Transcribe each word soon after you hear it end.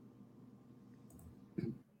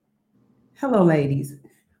Hello, ladies.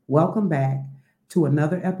 Welcome back to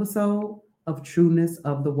another episode of Trueness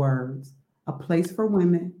of the Words, a place for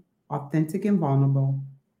women, authentic and vulnerable.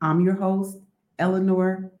 I'm your host,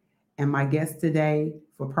 Eleanor, and my guest today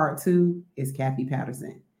for part two is Kathy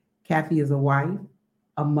Patterson. Kathy is a wife,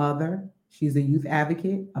 a mother, she's a youth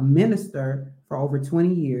advocate, a minister for over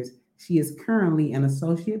 20 years. She is currently an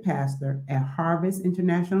associate pastor at Harvest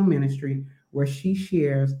International Ministry, where she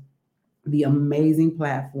shares the amazing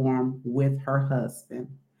platform with her husband.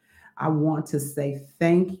 I want to say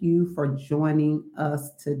thank you for joining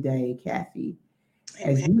us today, Kathy.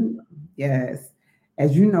 As Amen. you, yes,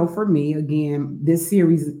 as you know, for me, again, this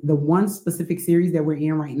series, the one specific series that we're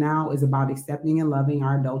in right now is about accepting and loving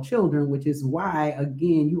our adult children, which is why,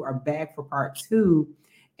 again, you are back for part two.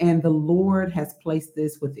 And the Lord has placed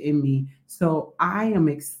this within me. So I am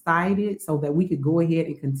excited so that we could go ahead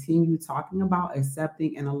and continue talking about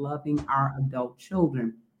accepting and loving our adult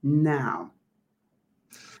children. Now,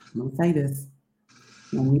 I'm going to say this.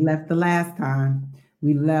 When we left the last time,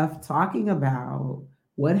 we left talking about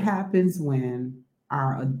what happens when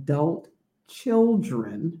our adult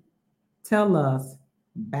children tell us,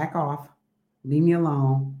 back off, leave me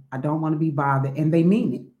alone, I don't want to be bothered. And they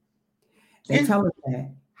mean it. They Yeah. tell us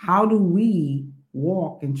that. How do we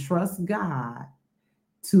walk and trust God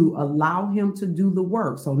to allow Him to do the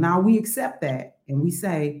work? So now we accept that and we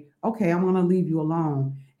say, okay, I'm going to leave you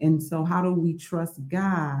alone. And so, how do we trust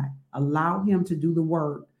God, allow Him to do the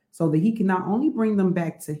work so that He can not only bring them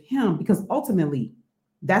back to Him, because ultimately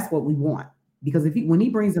that's what we want. Because when He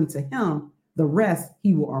brings them to Him, the rest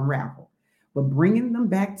He will unravel. But bringing them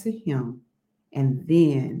back to Him and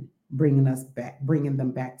then bringing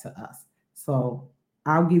them back to us. So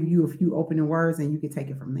I'll give you a few opening words and you can take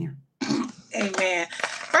it from there. Amen.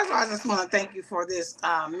 First of all, I just want to thank you for this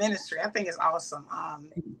ministry. I think it's awesome.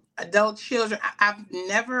 Adult children. I've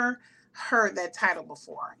never heard that title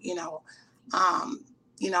before.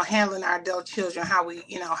 Handling our adult children, how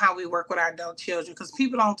we work with our adult children, because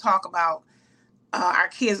people don't talk about our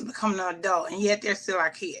kids becoming an adult, and yet they're still our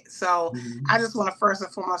kids. So I Mhm. just want to first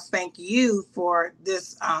and foremost thank you for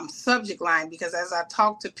this subject line, because as I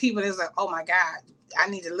talk to people, it's like, oh my God, I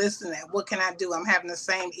need to listen to that. What can I do? I'm having the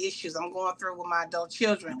same issues I'm going through with my adult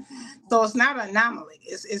children. So it's not an anomaly.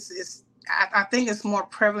 I think it's more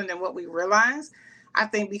prevalent than what we realize. I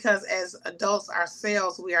think because as adults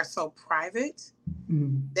ourselves, we are so private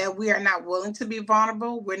Mhm. that we are not willing to be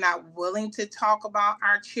vulnerable. We're not willing to talk about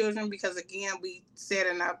our children because, again, we said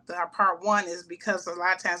in our part one is because a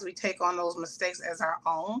lot of times we take on those mistakes as our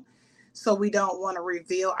own. So we don't want to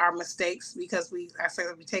reveal our mistakes because I say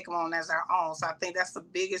that we take them on as our own. So I think that's the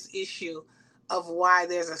biggest issue of why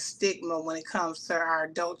there's a stigma when it comes to our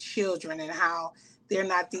adult children and how they're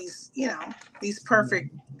not these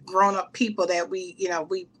perfect grown up people that we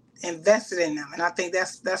invested in them. And I think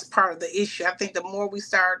that's part of the issue. I think the more we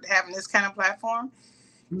start having this kind of platform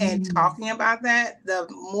and Mhm. talking about that, the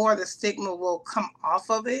more the stigma will come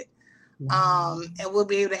off of it. Wow. And we'll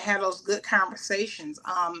be able to have those good conversations.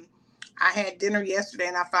 I had dinner yesterday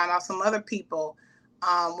and I found out some other people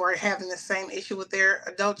were having the same issue with their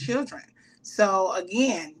adult children. So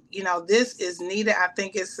again, this is needed. I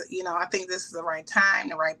think this is the right time,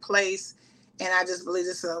 the right place. And I just believe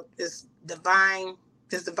this divine,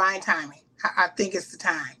 this divine timing. I think it's the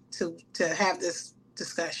time to have this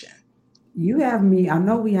discussion. You have me. I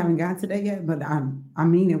know we haven't got to that yet, but I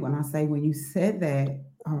mean it when I say when you said that,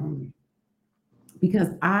 because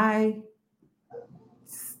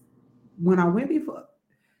when I went before,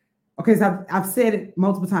 okay, so I've said it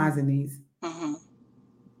multiple times in these. Hmm.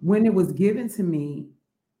 When it was given to me,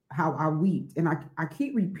 how I wept, and I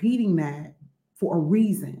keep repeating that for a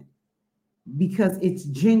reason because it's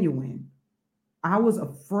genuine. I was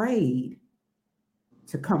afraid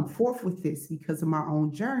to come forth with this because of my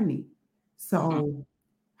own journey. Hmm. So,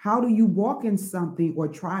 how do you walk in something or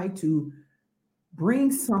try to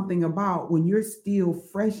bring something about when you're still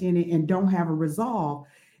fresh in it and don't have a resolve?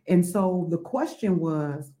 And so the question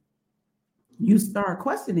was, you start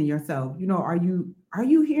questioning yourself. Are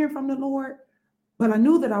you hearing from the Lord? But I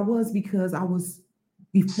knew that I was because I was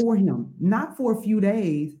before Him, not for a few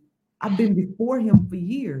days. I've been before Him for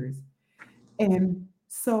years. And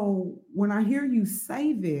so when I hear you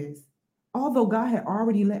say this, although God had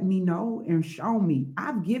already let me know and shown me,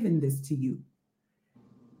 I've given this to you,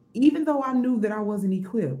 even though I knew that I wasn't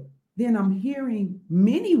equipped. Then I'm hearing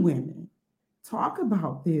many women talk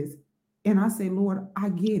about this. And I say, Lord, I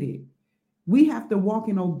get it. We have to walk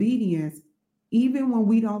in obedience, even when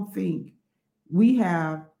we don't think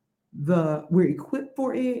we're equipped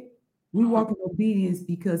for it. We walk in obedience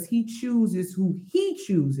because He chooses who He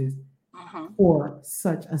chooses for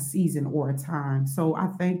such a season or a time. So I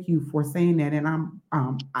thank you for saying that. And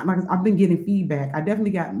I've been getting feedback. I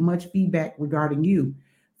definitely got much feedback regarding you.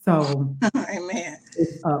 So Amen.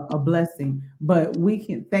 it's a blessing. But we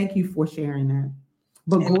can thank you for sharing that.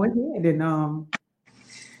 But Amen. go ahead and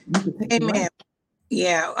you can take the Amen. rest.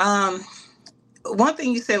 Yeah. One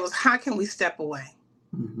thing you said was, how can we step away?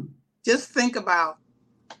 Mhm. Just think about,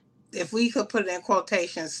 if we could put it in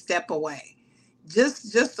quotations, step away.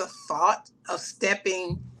 Just the thought of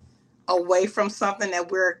stepping away from something that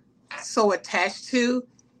we're so attached to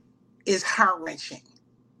is heart-wrenching,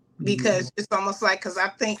 Yeah. because it's almost like, because I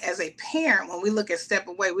think as a parent, when we look at step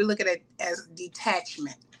away, we look at it as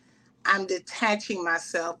detachment. I'm detaching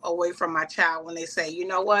myself away from my child when they say, you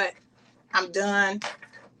know what, I'm done.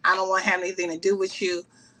 I don't want to have anything to do with you.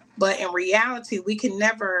 But in reality, we can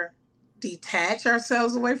never detach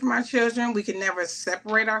ourselves away from our children. We can never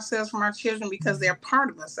separate ourselves from our children, because they're part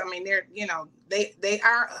of us. I mean, they're, they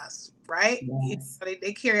are us, right? Yes.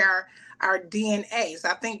 They carry our DNA. So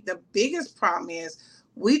I think the biggest problem is,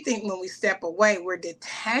 we think when we step away, we're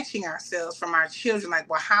detaching ourselves from our children. Like,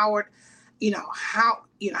 well, Howard,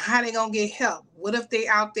 how they gonna get help? What if they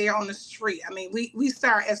out there on the street? I mean, we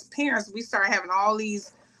start, as parents, we start having all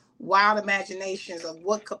these wild imaginations of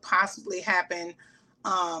what could possibly happen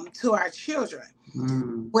to our children.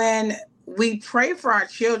 Mm. When we pray for our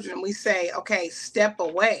children, we say, okay, step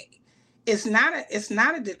away. It's not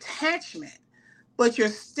a detachment, but you're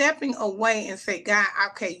stepping away and say, God,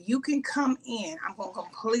 okay, you can come in. I'm going to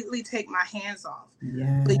completely take my hands off.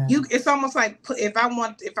 But Yeah. it's almost like, if I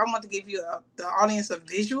want to give you the audience a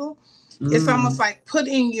visual, it's almost Mm. like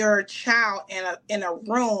putting your child in a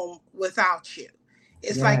room without you.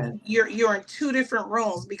 It's like Yes. you're in two different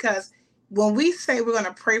rooms, because when we say we're going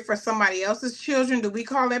to pray for somebody else's children, do we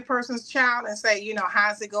call that person's child and say,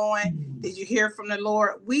 how's it going? Mm. Did you hear from the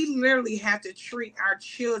Lord? We literally have to treat our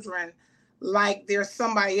children like they're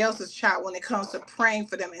somebody else's child when it comes to praying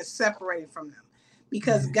for them and separating from them.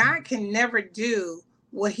 Because Yeah. God can never do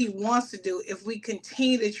what he wants to do if we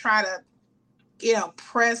continue to try to,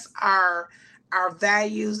 press our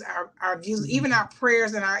values, our views, even our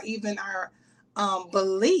prayers, and our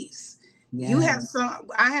beliefs. Yeah.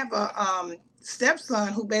 I have a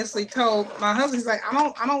stepson who basically told my husband, he's like, I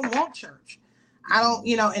don't want church. I don't,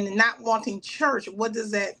 and not wanting church, what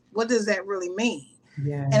does that really mean?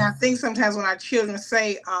 And I Yes. think sometimes when our children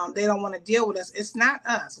say they don't want to deal with us, it's not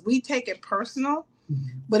us. We take it personal.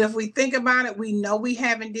 Mhm. But if we think about it, we know we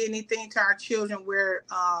haven't did anything to our children where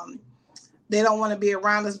they don't want to be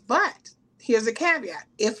around us. But here's a caveat: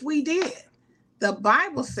 if we did, the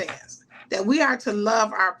Bible says that we are to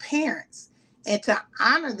love our parents and to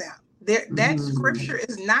honor them. That Mm. scripture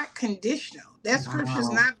is not conditional. That scripture is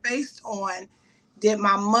Wow. not based on, did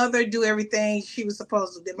my mother do everything she was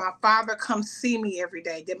supposed to? Did my father come see me every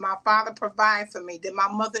day? Did my father provide for me? Did my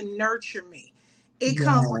mother nurture me? It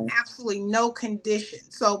comes with Yes. absolutely no condition.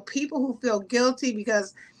 So people who feel guilty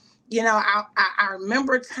because, I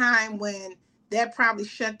remember a time when that probably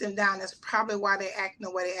shut them down. That's probably why they acting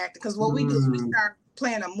the way they act. Because what we do is we Mm. start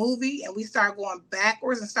playing a movie and we start going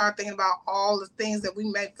backwards and start thinking about all the things that we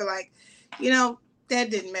may feel like, you know, that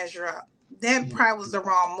didn't measure up. That Yeah. probably was the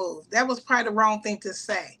wrong move. That was probably the wrong thing to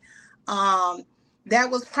say. Um, that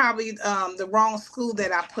was probably the wrong school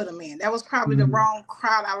that I put them in. That was probably the Mm. wrong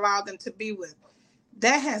crowd I allowed them to be with.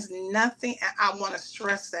 That has nothing, I want to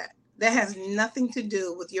stress that has nothing to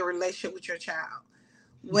do with your relationship with your child.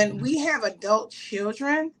 When Yeah. we have adult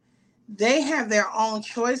children, they have their own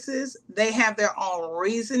choices, they have their own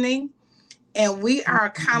reasoning, and we are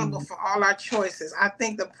accountable Mm. for all our choices. I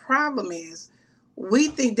think the problem is we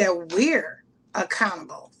think that we're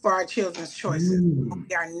accountable for our children's choices. Mm.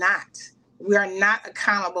 We are not. We are not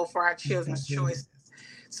accountable for our children's Exactly. choices.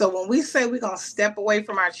 So when we say we're going to step away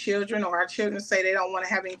from our children, or our children say they don't want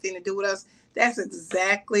to have anything to do with us, that's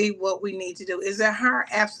exactly what we need to do. Is it hard?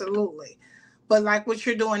 Absolutely. But like what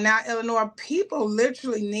you're doing now, Eleanor, people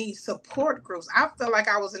literally need support groups. I felt like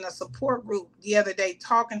I was in a support group the other day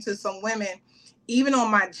talking to some women, even on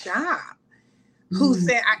my job, who Mm.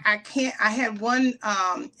 said, I can't. I had one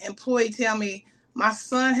employee tell me, my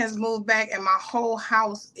son has moved back and my whole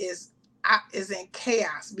house is in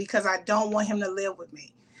chaos because I don't want him to live with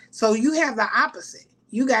me. So you have the opposite.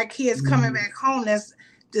 You got kids coming Mm. back home that's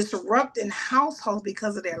disrupting households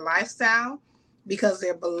because of their lifestyle, because of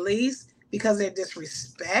their beliefs, because of their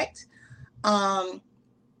disrespect. Um,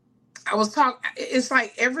 I was talking. It's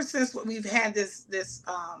like ever since we've had this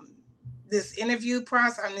interview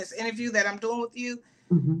process, and this interview that I'm doing with you,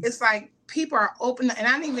 Mhm. it's like people are open, and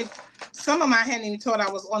I didn't even, some of them I hadn't even told I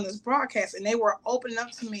was on this broadcast, and they were opening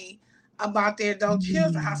up to me about their adult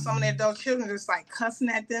children, how some of their adult children just like cussing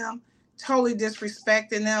at them, totally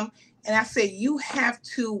disrespecting them. And I said, you have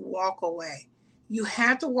to walk away. You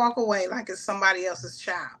have to walk away like it's somebody else's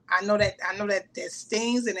child. I know that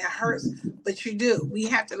stings and it hurts, but you do. We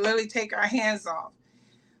have to literally take our hands off.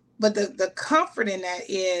 But the comfort in that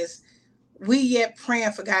is we yet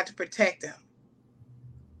praying for God to protect them.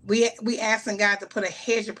 We asking God to put a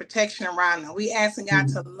hedge of protection around them. We asking God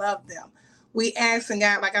to love them. We asking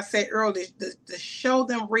God, like I said earlier, to show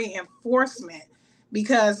them reinforcement.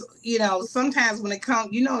 Because, sometimes when it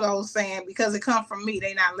comes, those saying, because it comes from me,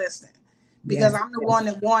 they not listening. Because I'm the one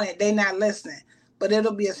that want it, they not listening. But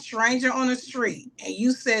it'll be a stranger on the street, and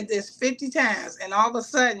you said this 50 times, and all of a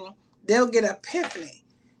sudden, they'll get an epiphany.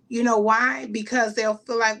 You know why? Because they'll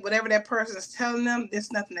feel like whatever that person is telling them,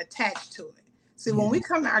 there's nothing attached to it. See, when we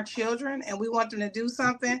come to our children and we want them to do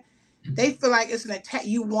something, they feel like it's an attack.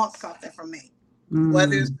 You want something from me.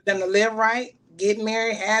 Whether it's for them to live right, get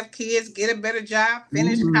married, have kids, get a better job,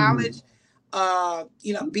 finish college,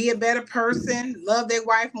 be a better person, love their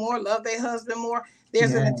wife more, love their husband more.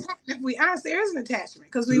 There's an attachment. If we honest, there is an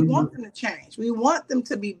attachment because we want them to change. We want them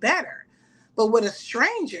to be better. But with a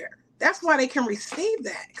stranger, that's why they can receive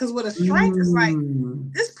that. Because with a stranger, it's like,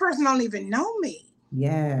 this person don't even know me.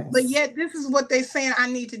 Yes. But yet this is what they're saying I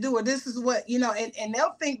need to do, or this is what, and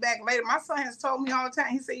they'll think back later. My son has told me all the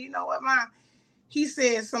time. He said, you know what, Mom? He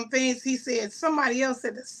said some things. He said somebody else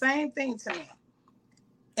said the same thing to me.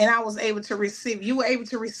 And I was able to receive. You were able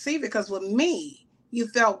to receive it because with me, you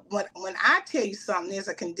felt when I tell you something, there's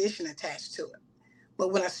a condition attached to it.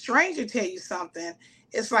 But when a stranger tell you something,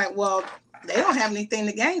 it's like, well, they don't have anything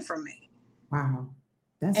to gain from me. Wow.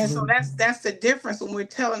 So that's the difference when we're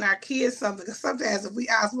telling our kids something. Because sometimes if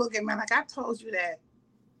I was looking, man, like I told you that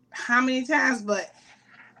how many times, but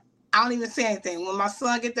I don't even say anything. When my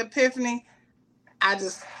son get the epiphany, I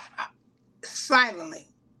just silently,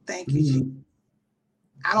 thank you, Jesus.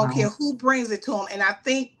 I don't care who brings it to him. And I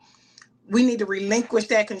think we need to relinquish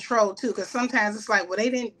that control too. Because sometimes it's like, well,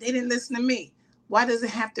 they didn't listen to me. Why does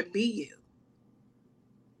it have to be you?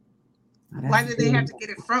 Why do they have to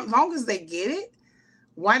get it from? As long as they get it,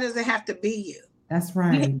 why does it have to be you? That's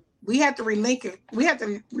right. We have to relinquish. We have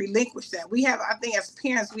to relinquish that. I think as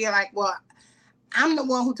parents, we are like, well, I'm the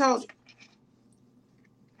one who told you.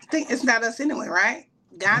 I think it's not us anyway, right?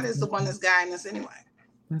 God is the one that's guiding us anyway.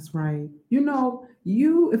 That's right.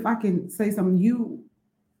 If I can say something,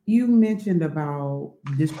 you mentioned about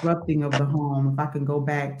disrupting of the home. If I can go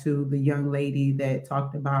back to the young lady that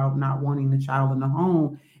talked about not wanting the child in the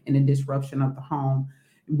home and the disruption of the home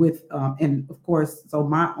with, and of course, so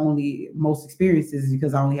my most experiences is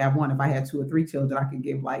because I only have one. If I had 2 or 3 children, I could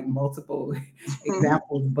give like multiple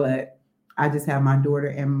examples, but I just have my daughter.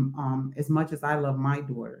 And as much as I love my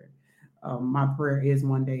daughter, my prayer is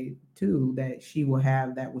one day too, that she will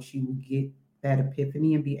have that, where she will get that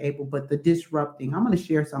epiphany and be able, but the disrupting, I'm going to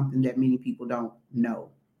share something that many people don't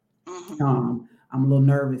know. I'm a little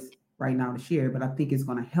nervous right now to share, but I think it's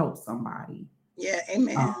going to help somebody. Yeah,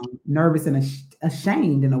 amen. Nervous and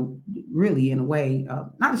ashamed in a way,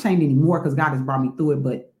 not ashamed anymore because God has brought me through it,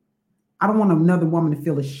 but I don't want another woman to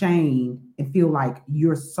feel ashamed and feel like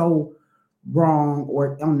you're so wrong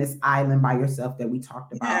or on this island by yourself that we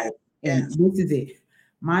talked about. And this is it.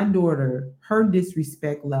 My daughter, her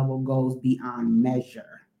disrespect level goes beyond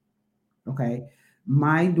measure. Okay.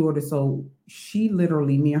 My daughter, so she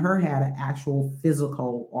literally, me and her had an actual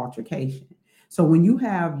physical altercation. So when you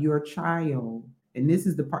have your child, and this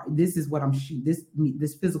is the part, this is what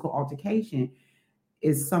this physical altercation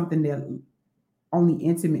is something that only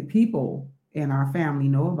intimate people in our family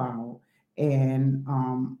know about, and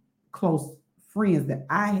close friends that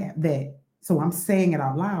I have that. So I'm saying it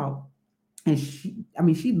out loud. And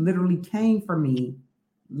she literally came for me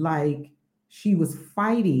like she was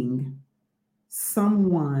fighting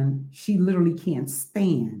someone she literally can't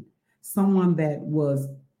stand. Someone that was,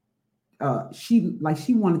 she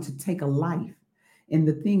wanted to take a life. And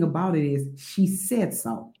the thing about it is, she said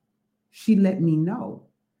so. She let me know,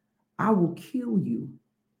 I will kill you.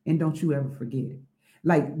 And don't you ever forget it.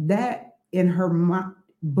 Like that in her mind.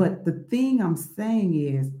 But the thing I'm saying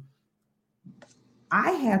is,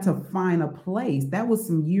 I had to find a place. That was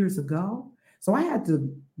some years ago. So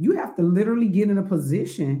you have to literally get in a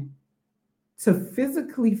position to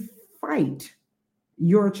physically fight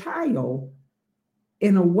your child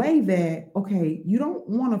in a way that, okay, you don't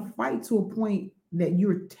want to fight to a point that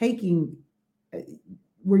you're taking,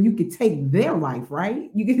 where you could take their life, right?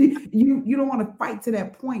 You don't want to fight to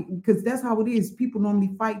that point, because that's how it is. People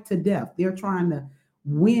normally fight to death. They're trying to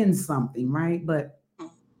win something, right? But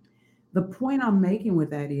the point I'm making with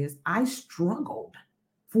that is, I struggled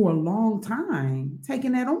for a long time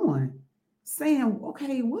taking that on, saying,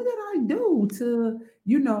 okay, what did I do to,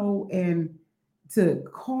 and to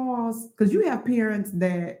cause, because you have parents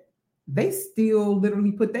that they still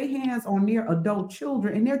literally put their hands on their adult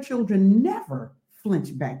children and their children never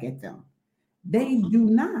flinch back at them. They Mhm. do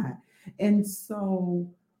not. And so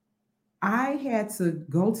I had to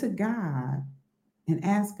go to God and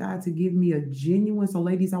ask God to give me a genuine, so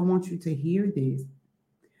ladies, I want you to hear this,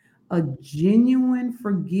 a genuine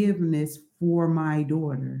forgiveness for my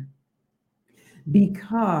daughter,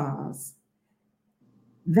 because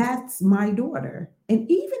that's my daughter. And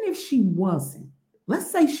even if she wasn't, let's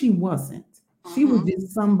say she wasn't, she was Mhm.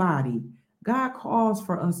 just somebody, God calls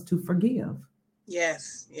for us to forgive.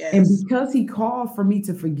 Yes, And yes. because he called for me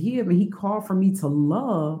to forgive and he called for me to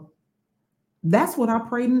love, that's what I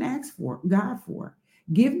prayed and asked for God for.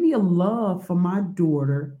 Give me a love for my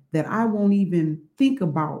daughter that I won't even think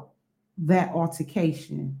about that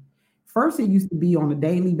altercation. First, it used to be on a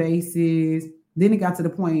daily basis. Then it got to the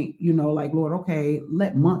point, like, Lord, okay,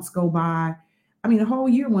 let months go by. I mean, a whole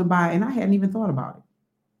year went by and I hadn't even thought about it.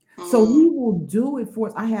 So he Mm, will do it for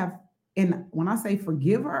us. And when I say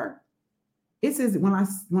forgive her, it says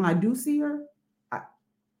when I do see her, I,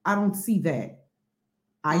 I don't see that.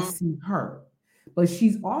 I mm, see her. But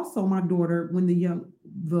she's also my daughter when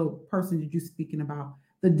the person that you're speaking about,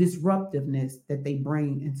 the disruptiveness that they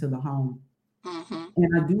bring into the home. mhm. And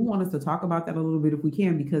I do want us to talk about that a little bit if we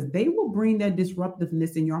can, because they will bring that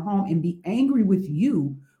disruptiveness in your home and be angry with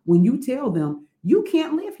you when you tell them you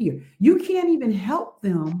can't live here. You can't even help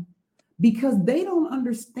them because they don't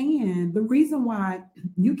understand the reason why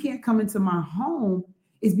you can't come into my home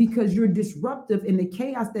is because you're disruptive in the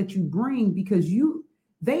chaos that you bring, because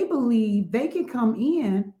they believe they can come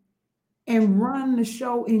in and run the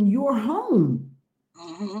show in your home.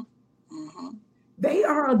 Mhm. Mhm. They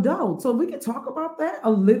are adults. So we can talk about that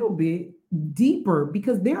a little bit deeper,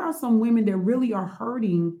 because there are some women that really are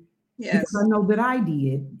hurting, because I Yes. know that I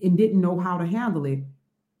did and didn't know how to handle it.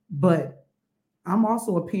 But I'm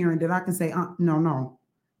also a parent that I can say, no, no,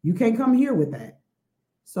 you can't come here with that.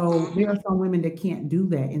 So there are Mhm. some women that can't do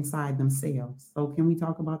that inside themselves. So can we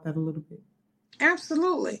talk about that a little bit?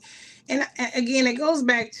 Absolutely. And again, it goes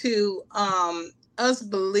back to us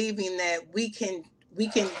believing that we can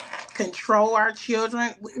control our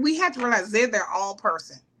children. We have to realize they're their own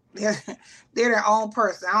person. They're, they're their own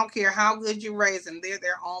person. I don't care how good you raise them, they're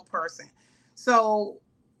their own person. So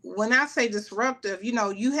when I say disruptive,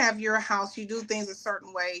 you have your house, you do things a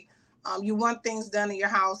certain way. You want things done in your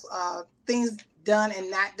house, things done and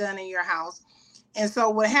not done in your house. And so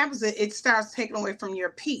what happens is it starts taking away from your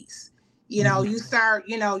peace. Mhm.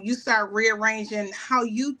 You start rearranging how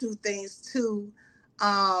you do things to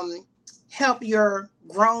um, help your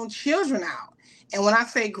grown children out. And when I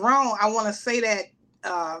say grown, I want to say that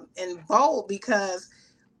in bold, because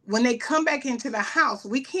when they come back into the house,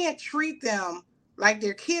 we can't treat them like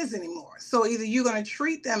they're kids anymore. So either you're going to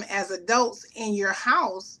treat them as adults in your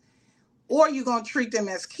house, or you're going to treat them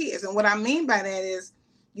as kids. And what I mean by that is,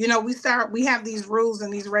 we have these rules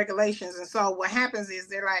and these regulations. And so what happens is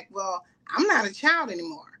they're like, well, I'm not a child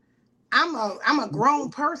anymore. I'm a grown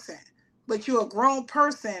person, but you're a grown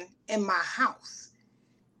person in my house.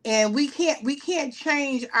 And we can't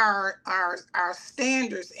change our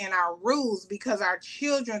standards and our rules because our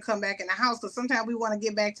children come back in the house. Because sometimes we want to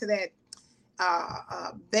get back to that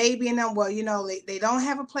baby in them. Well, they don't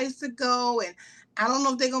have a place to go, and I don't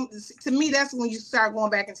know if they're gonna. To me, that's when you start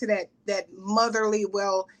going back into that motherly.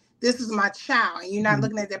 Well, this is my child, and you're not Mhm.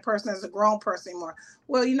 looking at that person as a grown person anymore.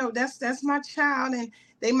 Well, that's my child, and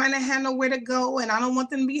they might not have nowhere to go, and I don't want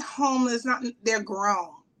them to be homeless. Not they're grown.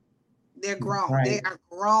 They're grown. They Right. are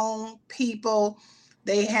grown people.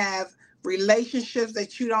 They have relationships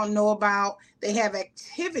that you don't know about. They have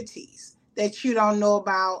activities that you don't know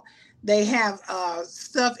about. They have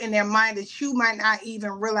stuff in their mind that you might not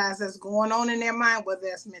even realize that's going on in their mind, whether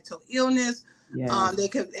that's mental illness. Yes. They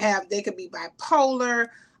could be bipolar.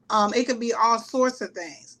 It could be all sorts of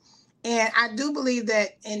things. And I do believe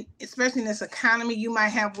that, especially in this economy, you might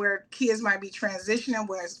have where kids might be transitioning,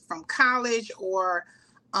 where it's from college or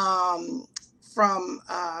um, from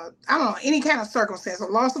I don't know, any kind of circumstance, a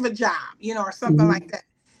loss of a job, or something like Mhm. that.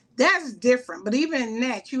 That's different. But even in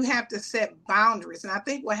that, you have to set boundaries. And I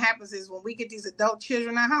think what happens is when we get these adult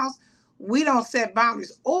children in our house, we don't set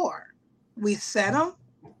boundaries, or we set them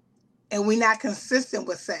and we're not consistent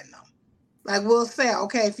with setting them. Like we'll say,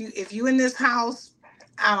 okay, if you in this house,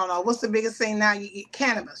 I don't know, what's the biggest thing now? You eat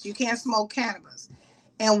cannabis. You can't smoke cannabis.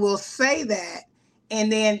 And we'll say that,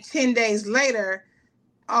 and then 10 days later,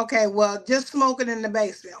 okay, well, just smoke it in the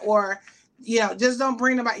basement, or Just don't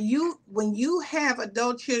bring them out. When you have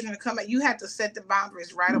adult children to come out, you have to set the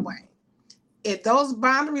boundaries right away. If those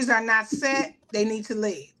boundaries are not set, they need to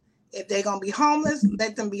leave. If they're gonna be homeless,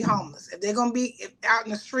 let them be homeless. If they're gonna be out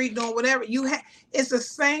in the street doing whatever, it's the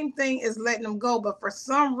same thing as letting them go. But for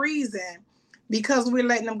some reason, because we're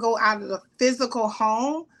letting them go out of the physical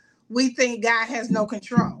home, we think God has no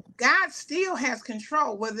control. God still has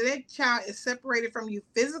control, whether that child is separated from you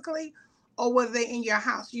physically or whether they're in your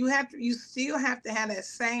house. You still have to have that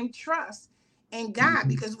same trust in God,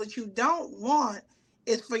 because what you don't want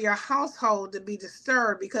is for your household to be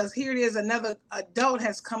disturbed, because here it is, another adult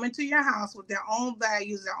has come into your house with their own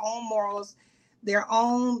values, their own morals, their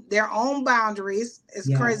own boundaries. As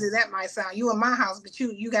crazy as that might sound, you in my house, but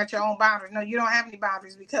you got your own boundaries. No, you don't have any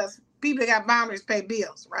boundaries, because people that got boundaries pay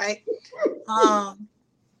bills, right?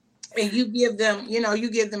 And you give them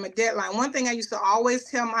a deadline. One thing I used to always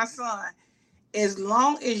tell my son, as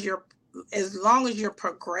long as you're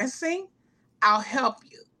progressing, I'll help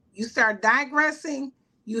you. You start digressing,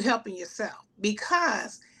 you helping yourself,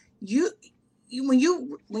 because when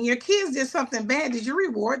your kids did something bad, did you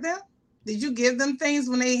reward them? Did you give them things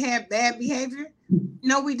when they had bad behavior?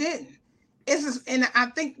 No, we didn't. And I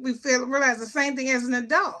think we realize the same thing as an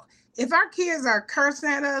adult. If our kids are cursing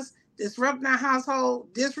at us, disrupting our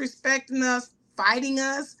household, disrespecting us, fighting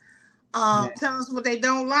us, telling us what they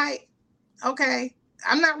don't like, okay,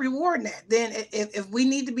 I'm not rewarding that. Then if we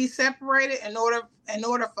need to be separated in order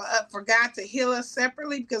for God to heal us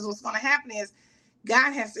separately, because what's going to happen is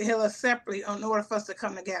God has to heal us separately in order for us to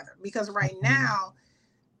come together. Because right now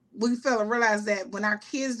we fail to realize that when our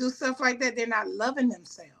kids do stuff like that, they're not loving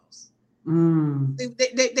themselves.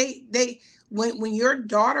 They when your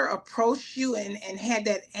daughter approached you and had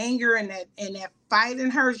that anger and that fight in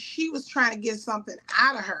her, she was trying to get something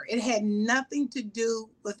out of her. It had nothing to do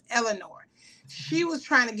with Eleanor. She was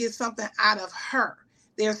trying to get something out of her.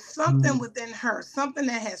 There's something within her, something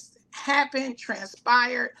that has happened,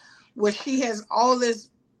 transpired, where she has all this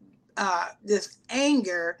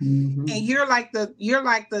anger, and you're like the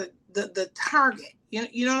target.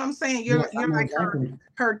 You know what I'm saying? You're like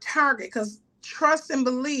her target, because trust and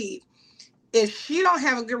believe, if she don't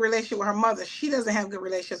have a good relationship with her mother, she doesn't have good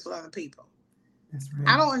relationships with other people. That's right.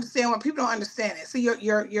 I don't understand why people don't understand it. So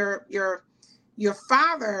your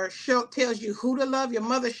father tells you who to love. Your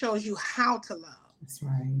mother shows you how to love. That's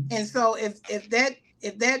right. And so if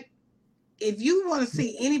you want to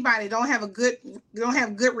see anybody don't have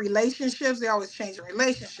good relationships, they're always changing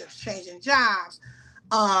relationships, changing jobs.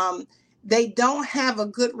 They don't have a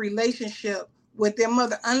good relationship with their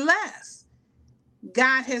mother unless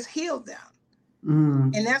God has healed them.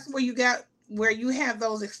 And that's where you have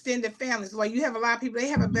those extended families, where you have a lot of people, they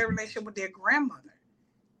have a better relationship with their grandmother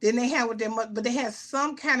than they have with their mother, but they have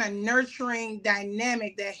some kind of nurturing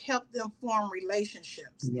dynamic that helped them form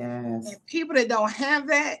relationships. Yes. And people that don't have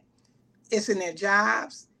that, it's in their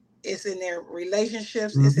jobs, it's in their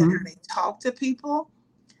relationships, it's in how they talk to people.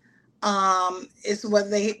 It's whether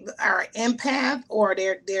they are an empath or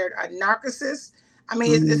they're a narcissist. I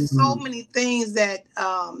mean, it's so many things that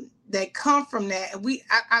come from that. And we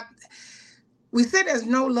said there's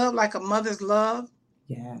no love like a mother's love.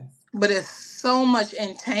 Yes. But it's so much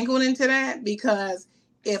entangled into that, because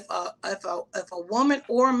if a woman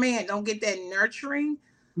or a man don't get that nurturing,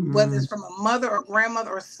 whether it's from a mother or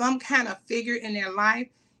grandmother or some kind of figure in their life,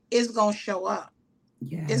 it's gonna show up.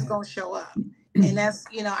 Yeah. It's gonna show up. And that's,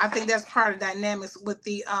 I think that's part of the dynamics with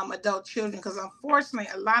the adult children, because unfortunately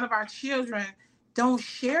a lot of our children don't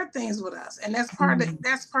share things with us, and that's part of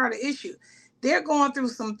the issue. They're going through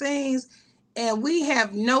some things and we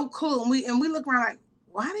have no clue, and we look around like,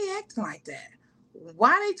 why are they acting like that?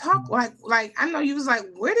 Why they talk like I know you was like,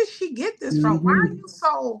 where did she get this from? Why are you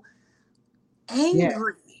so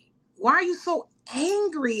angry? Yeah. Why are you so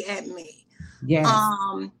angry at me? Yes.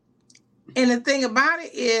 And the thing about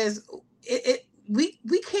it is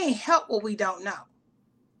we can't help what we don't know.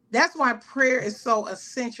 That's why prayer is so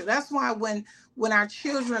essential. That's why when our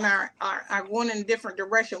children are going in a different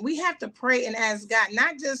direction, we have to pray and ask God,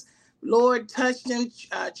 not just Lord, touch them,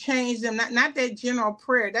 change them, not that general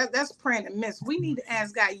prayer. That's praying amiss. We need to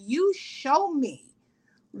ask God, you show me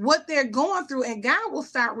what they're going through, and God will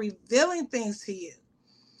start revealing things to you.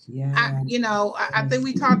 Yeah. I think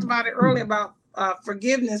we talked about it earlier about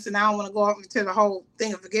forgiveness, and I don't want to go off into the whole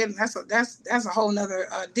thing of forgiveness. That's a whole nother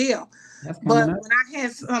deal. But when I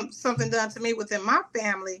had something done to me within my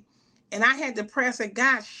family, and I had to pray, I said,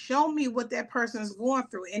 God, show me what that person is going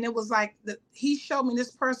through. And it was like he showed me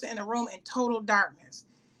this person in a room in total darkness.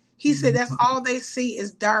 He said, that's all they see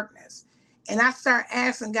is darkness. And I started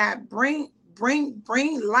asking God, bring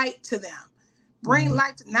light to them. Bring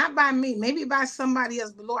light, not by me, maybe by somebody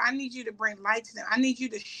else, but Lord, I need you to bring light to them. I need you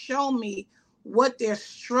to show me what their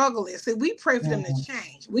struggle is. See, we pray for them to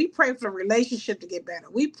change. We pray for the relationship to get better.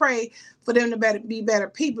 We pray for them to be better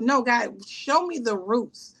people. No, God, show me the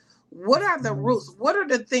roots. What are the roots? What are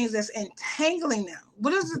the things that's entangling them?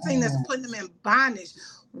 What is the thing that's putting them in bondage?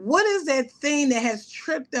 What is that thing that has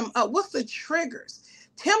tripped them up? What's the triggers?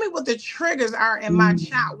 Tell me what the triggers are in my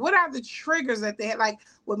child. What are the triggers that they had? Like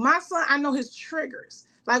with my son, I know his triggers.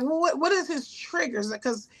 Like, what is his triggers?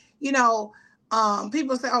 Because,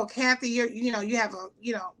 people say, oh, Kathy, you have a,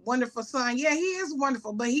 wonderful son. Yeah, he is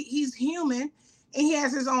wonderful, but he's human and he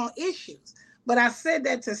has his own issues. But I said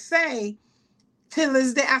that to say, till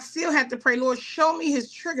this day, I still have to pray, Lord, show me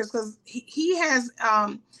his triggers, because he has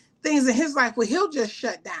things in his life where he'll just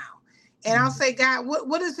shut down. And I'll say, God,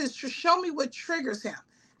 what is his? Show me what triggers him.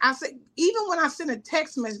 I say, even when I send a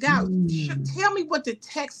text message, God, tell me what to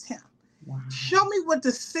text him. Wow. Show me what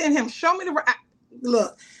to send him. Show me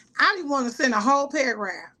look. I didn't want to send a whole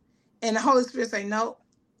paragraph, and the Holy Spirit say, nope,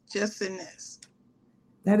 just send this.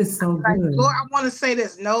 That is so good. Lord, I want to say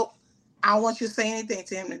this. Nope, I don't want you to say anything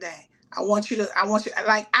to him today. I want you,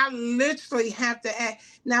 like, I literally have to act.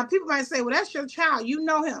 Now, people might say, well, that's your child. You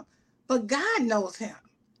know him. But God knows him.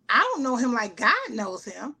 I don't know him like God knows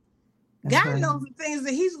him. That's God knows the things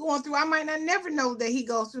that he's going through. I might not never know that he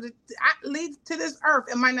goes through. I leave to this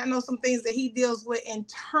earth and might not know some things that he deals with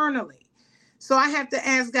internally. So I have to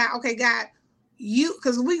ask God, okay, God,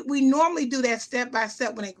 because we normally do that step by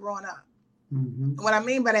step when they're growing up. What I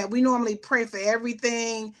mean by that, we normally pray for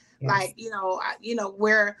everything. Yes. Like,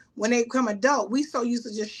 where when they become adult, we so used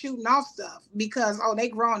to just shooting off stuff because, oh, they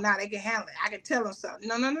grown now, they can handle it. I can tell them something.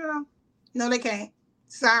 No, they can't.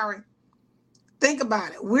 Sorry. Think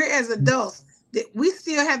about it. We're as adults, we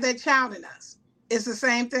still have that child in us. It's the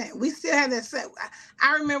same thing. We still have that.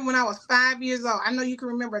 I remember when I was 5 years old. I know you can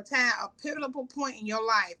remember a pivotal point in your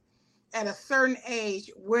life at a certain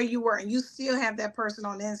age where you were, and you still have that person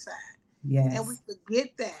on the inside. Yes. And we forget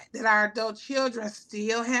that our adult children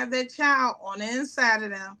still have that child on the inside of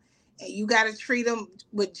them, and you got to treat them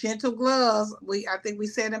with gentle gloves. I think we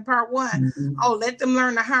said in part one, let them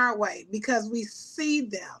learn the hard way, because we see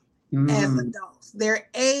them as adults. Their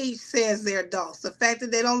age says they're adults. The fact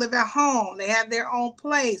that they don't live at home, they have their own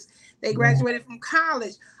place, they graduated from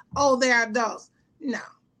college, they're adults. No.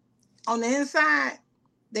 On the inside,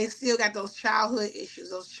 they still got those childhood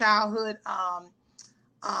issues, those childhood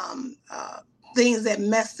things that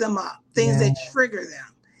mess them up, things that trigger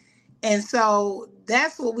them. And so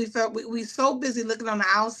that's what we felt. We so busy looking on the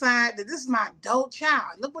outside that this is my adult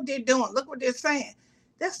child. Look what they're doing. Look what they're saying.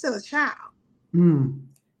 That's still a child.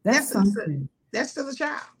 That's something. That's still a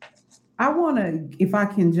child. I want to, if I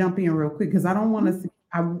can jump in real quick, because I don't want to.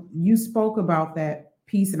 You spoke about that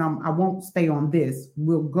piece, and I won't stay on this.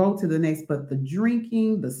 We'll go to the next. But the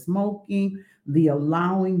drinking, the smoking, the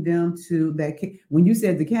allowing them to when you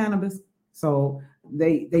said the cannabis, so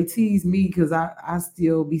they tease me because I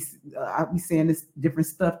still be saying this different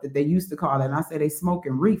stuff that they used to call it, and I say they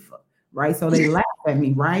smoking reefer, right? So they laugh at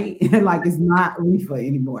me, right? Like it's not reefer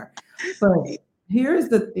anymore. But here's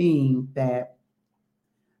the thing that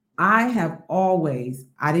I have always,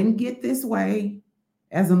 I didn't get this way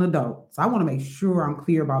as an adult. So I want to make sure I'm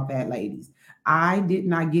clear about that, ladies. I did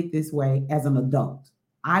not get this way as an adult.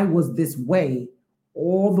 I was this way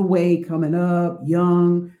all the way coming up,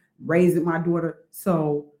 young, raising my daughter.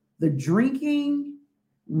 So the drinking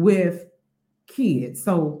with kids.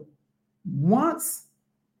 So once,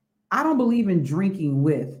 I don't believe in drinking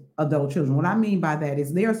with adult children. What I mean by that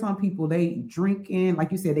is there are some people, they drinking,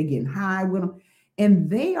 like you said, they getting high with them, and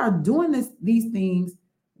they are doing these things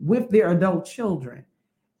with their adult children.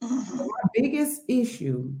 My biggest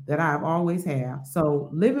issue that I've always had, so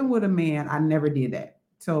living with a man, I never did that.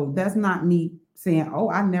 So that's not me saying,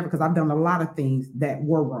 I never, because I've done a lot of things that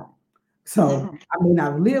were wrong. So I mean,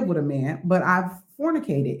 I've lived with a man, but I've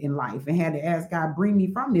fornicated in life and had to ask God, bring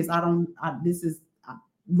me from this.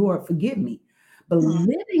 Lord, forgive me. But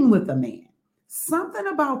living with a man, something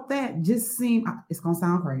about that just seemed, it's going to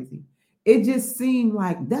sound crazy. It just seemed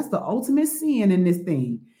like that's the ultimate sin in this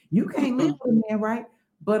thing. You can't live with a man, right?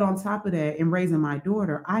 But on top of that, in raising my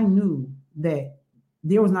daughter, I knew that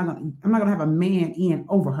I'm not going to have a man in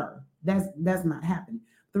over her. That's not happening.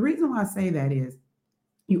 The reason why I say that is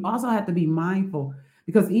you also have to be mindful,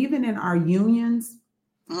 because even in our unions,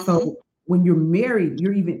 so when you're married,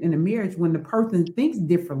 you're even in a marriage when the person thinks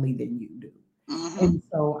differently than you do. And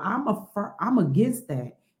so I'm against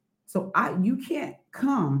that. So you can't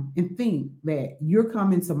come and think that you're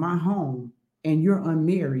coming to my home and you're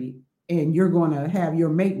unmarried and you're going to have your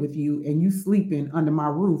mate with you and you sleeping under my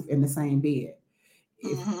roof in the same bed.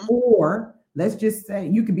 If, or let's just say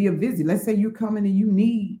you could be a visit. Let's say you're coming and you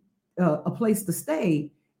need a place to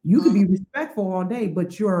stay. You could be respectful all day,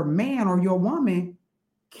 but your man or your woman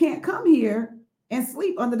can't come here and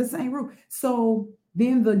sleep under the same roof. So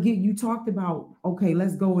then you talked about, okay,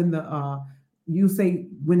 let's go in the you say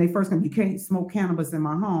when they first come, you can't smoke cannabis in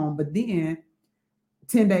my home, but then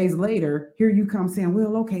 10 days later, here you come saying,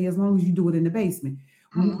 well, okay, as long as you do it in the basement.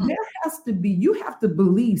 There has to be, you have to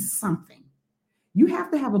believe something. You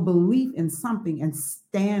have to have a belief in something and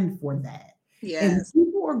stand for that. And Yes.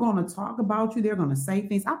 people are going to talk about you. They're going to say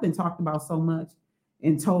things. I've been talked about so much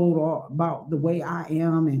and told all about the way I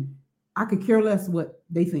am, and I could care less what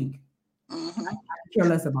they think. I could care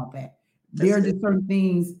less about that. There That's are good. just certain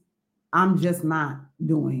things I'm just not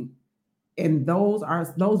doing. And those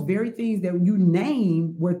very things that you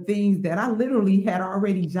name were things that I literally had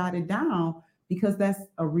already jotted down because that's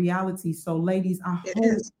a reality. So, ladies, It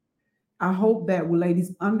is. I hope that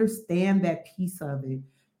ladies understand that piece of it.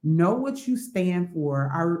 Know what you stand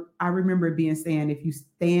for. I remember it being saying if you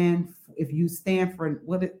stand for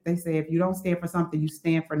what did they say, if you don't stand for something, you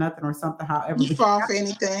stand for nothing or something, however. You But you fall have for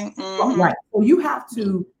anything. to, right. So you have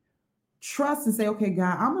to trust and say, okay,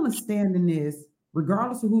 God, I'm gonna stand in this,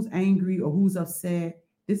 regardless of who's angry or who's upset.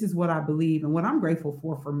 This is what I believe. And what I'm grateful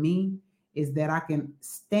for me is that I can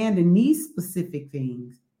stand in these specific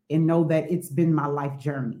things and know that it's been my life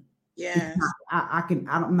journey. It's not, Yes.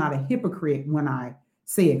 I'm not a hypocrite when I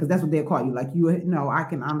say it, because that's what they'll call you. Like, you know, I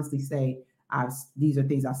can honestly say these are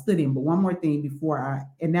things I stood in. But one more thing before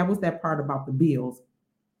and that was that part about the bills.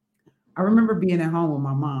 I remember being at home with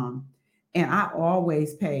my mom, and I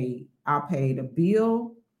paid a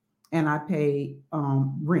bill and I paid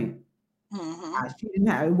rent. She didn't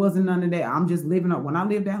have, it wasn't none of that. I'm just living up. When I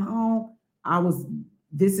lived at home, I was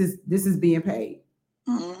this is being paid.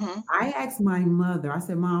 I asked my mother, I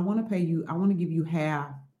said, Mom, I want to pay you, I want to give you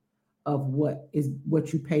half of what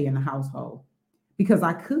you pay in the household, because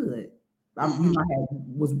I could.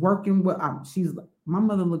 Was working with. My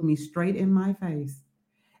mother looked me straight in my face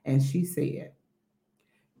and she said,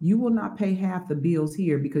 "You will not pay half the bills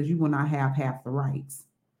here because you will not have half the rights.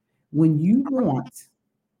 When you want."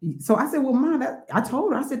 So I said, "Well, Mom, I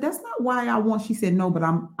told her, I said, that's not why I want." She said, "No, but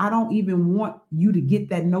I don't even want you to get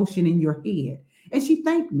that notion in your head." And she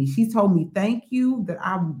thanked me. She told me, "Thank you that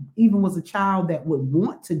I even was a child that would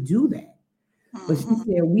want to do that." But she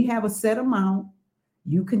said, "We have a set amount.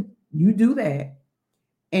 You do that.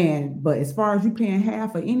 But as far as you paying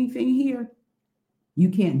half of anything here, you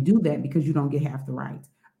can't do that because you don't get half the rights."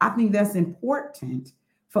 I think that's important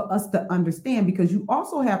for us to understand, because you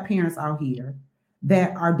also have parents out here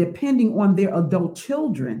that are depending on their adult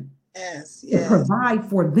children Yes. to Yes. provide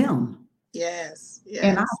for them. Yes.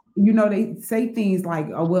 And Yes. they say things like,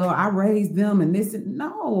 "Oh, well, I raised them and this."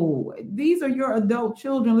 No, these are your adult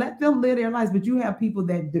children. Let them live their lives. But you have people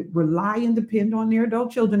that rely and depend on their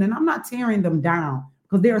adult children. And I'm not tearing them down,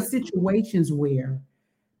 because there are situations where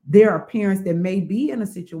there are parents that may be in a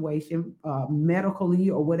situation medically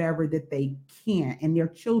or whatever that they can't, and their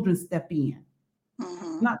children step in.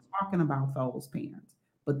 I'm not talking about those parents,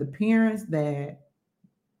 but the parents that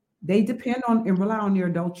they depend on and rely on their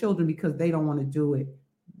adult children because they don't want to do it.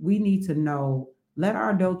 We need to know, let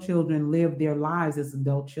our adult children live their lives as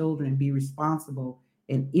adult children, be responsible.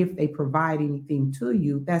 And if they provide anything to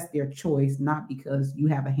you, that's their choice, not because you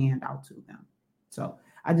have a handout to them. So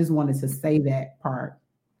I just wanted to say that part.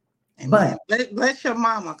 But Amen. Bless your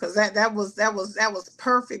mama, because that was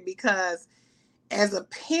perfect. Because as a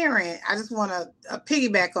parent, I just want to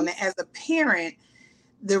piggyback on that. As a parent,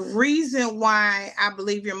 the reason why I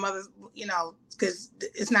believe your mother's, because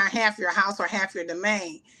it's not half your house or half your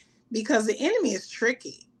domain, because the enemy is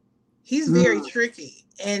tricky. He's very tricky.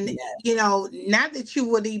 And, yeah, not that you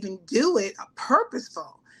would even do it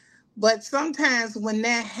purposeful, but sometimes when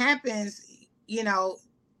that happens,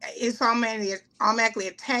 it's automatically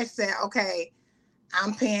attached that, okay,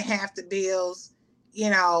 I'm paying half the bills.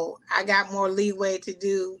 I got more leeway to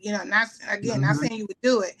do, not mhm, saying you would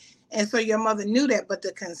do it. And so your mother knew that, but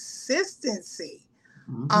the consistency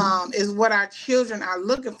mhm, is what our children are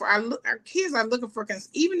looking for. Our kids are looking for,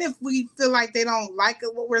 even if we feel like they don't like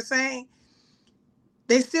it, what we're saying,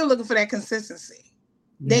 they still looking for that consistency.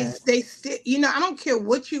 They yeah, they still, I don't care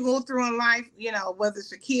what you go through in life, whether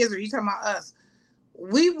it's your kids or you talking about us.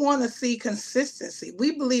 We want to see consistency.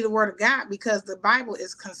 We believe the word of God because the Bible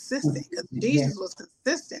is consistent. Because yeah, Jesus was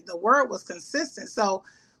consistent, the word was consistent. So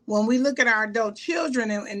when we look at our adult children,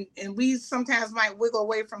 and we sometimes might wiggle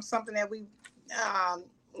away from something that we, um,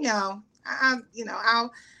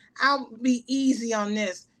 I'll be easy on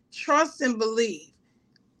this. Trust and believe.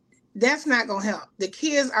 that's not going to help. The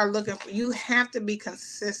kids are looking for, you have to be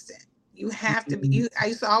consistent. You have to be, Mhm. I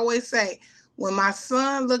used to always say, when my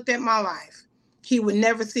son looked at my life, he would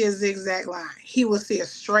never see a zigzag line. He would see a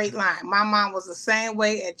straight line. My mom was the same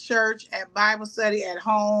way at church, at Bible study, at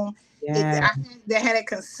home. Yeah. They had a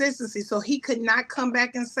consistency. So he could not come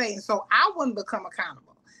back and say, and so I wouldn't become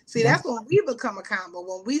accountable. See, That's that's when we become accountable.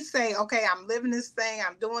 When we say, okay, I'm living this thing,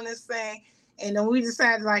 I'm doing this thing. And then we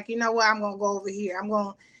decide, like, you know what, I'm going to go over here.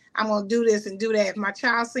 I'm gonna do this and do that. If my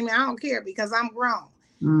child see me, I don't care because I'm grown.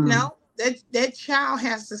 mm, No, that child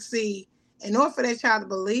has to see. In order for that child to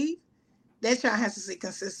believe, that child has to see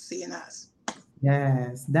consistency in us.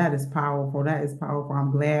 yes, that is powerful. That is powerful.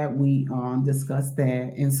 I'm glad we discussed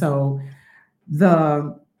that. And so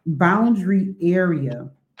the boundary area,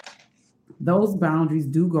 those boundaries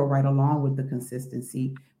do go right along with the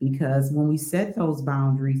consistency, because when we set those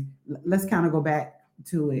boundaries, let's kind of go back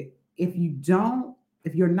to it. If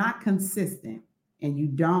you're not consistent and you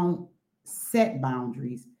don't set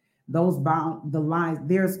boundaries, the lines,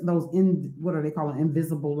 there's those in, what are they called,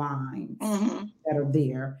 invisible lines Mm-hmm. that are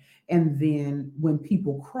there. And then when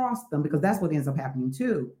people cross them, because that's what ends up happening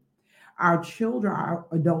too, our children, our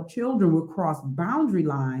adult children, will cross boundary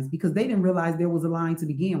lines because they didn't realize there was a line to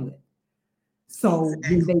begin with. So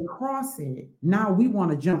when Exactly. they cross it, now we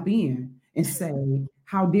want to jump in and say,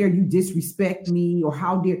 how dare you disrespect me? Or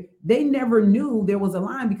how dare, they never knew there was a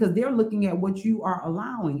line because they're looking at what you are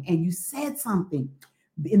allowing. And you said something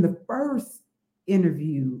in the first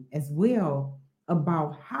interview as well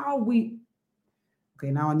about how we,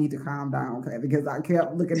 okay, now I need to calm down, okay, because I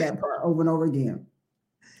kept looking at that part over and over again.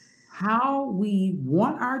 How we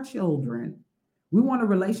want our children, we want a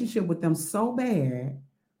relationship with them so bad,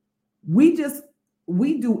 we just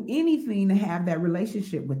we do anything to have that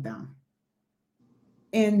relationship with them.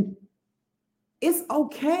 And it's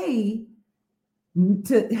okay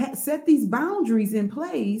to set these boundaries in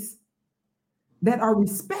place that are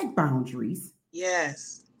respect boundaries.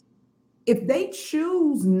 Yes. If they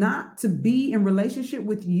choose not to be in relationship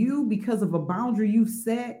with you because of a boundary you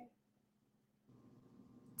set,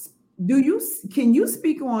 do you can you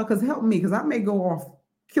speak on, because help me, because I may go off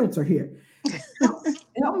kilter here.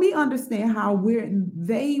 Help me understand how we're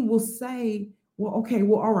they will say, well, okay,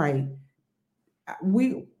 well, all right,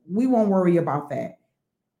 we won't worry about that.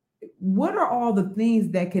 What are all the things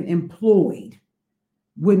that can employed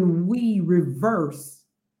when we reverse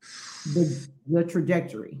the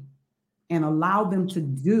trajectory and allow them to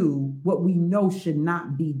do what we know should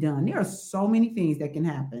not be done? There are so many things that can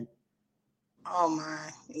happen. Oh my.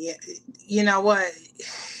 Yeah. You know what?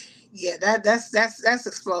 Yeah, that's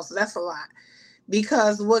explosive. That's a lot.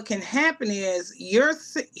 Because what can happen is your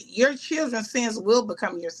children's sins will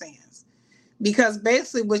become your sins. Because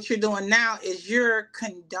basically what you're doing now is you're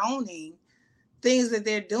condoning things that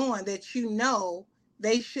they're doing that you know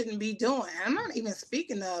they shouldn't be doing. And I'm not even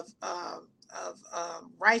speaking of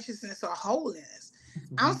righteousness or holiness.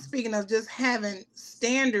 That's I'm right. speaking of just having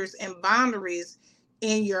standards and boundaries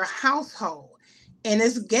in your household. And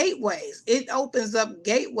it's gateways. It opens up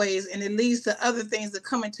gateways and it leads to other things that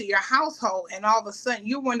come into your household. And all of a sudden,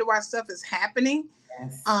 you wonder why stuff is happening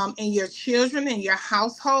Yes. in your children, in your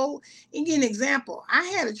household. And give an example. I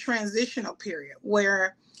had a transitional period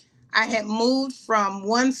where I had moved from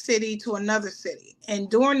one city to another city. And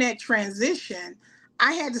during that transition,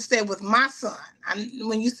 I had to stay with my son.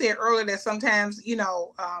 When you said earlier that sometimes,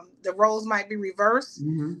 the roles might be reversed,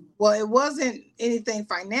 Mm-hmm. well, it wasn't anything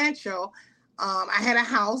financial. I had a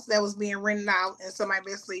house that was being rented out, and somebody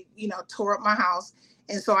basically, tore up my house.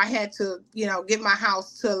 And so I had to, get my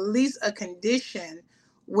house to at least a condition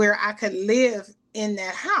where I could live in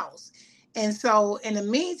that house. And so in the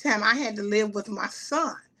meantime, I had to live with my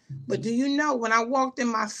son. But Mm-hmm. do you know, when I walked in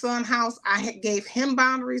my son's house, gave him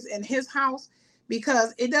boundaries in his house,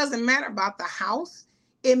 because it doesn't matter about the house.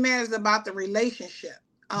 It matters about the relationship.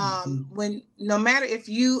 Mm-hmm. When no matter if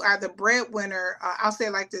you are the breadwinner, I'll say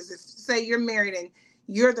it like this: if say you're married and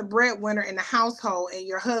you're the breadwinner in the household and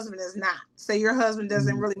your husband is not, say your husband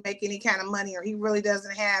doesn't Mm-hmm. really make any kind of money, or he really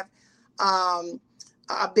doesn't have um,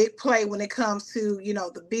 a big play when it comes to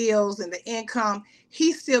the bills and the income,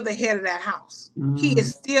 he's still the head of that house. He Mm-hmm.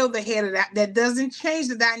 is still the head of that. That doesn't change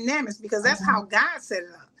the dynamics, because that's how God set it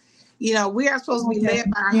up. We are supposed to be Okay, led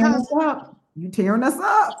you by our tearing us husband. up. You tearing us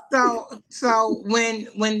up. So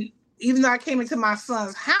when even though I came into my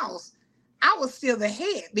son's house, I was still the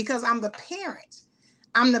head because I'm the parent.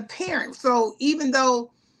 I'm the parent. So even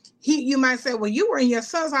though you might say, well, you were in your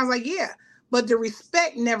son's house, like, yeah, but the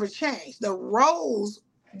respect never changed. The roles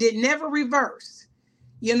did never reverse.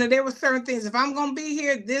 There were certain things. If I'm going to be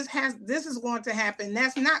here, this is going to happen.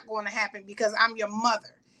 That's not going to happen because I'm your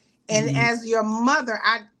mother. And as your mother,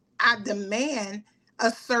 I demand a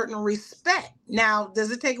certain respect. Now,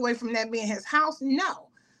 does it take away from that being his house? No.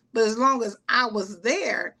 But as long as I was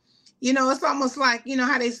there, it's almost like,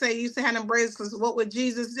 how they say you used to have them bracelets. What would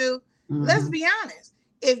Jesus do? Let's be honest.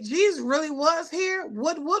 If Jesus really was here,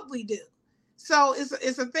 what would we do? So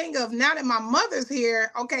it's a thing of, now that my mother's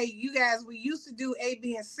here, okay, you guys, we used to do A,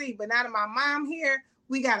 B, and C, but now that my mom here,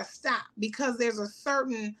 we got to stop, because there's a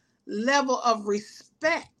certain level of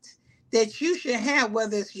respect that you should have,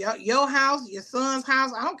 whether it's your house, your son's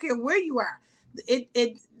house. I don't care where you are.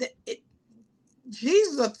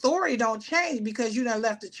 Jesus' authority don't change because you done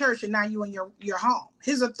left the church and now you in your home.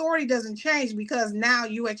 His authority doesn't change because now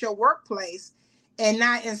you at your workplace and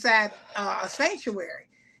not inside a sanctuary.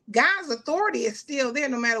 God's authority is still there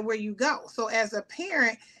no matter where you go. So as a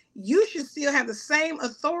parent, you should still have the same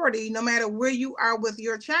authority no matter where you are with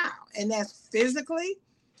your child. And that's physically,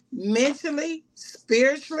 mentally,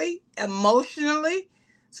 spiritually, emotionally.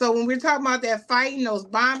 So when we're talking about that fighting, those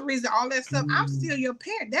boundaries, all that stuff, I'm still your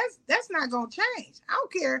parent. That's not gonna change. I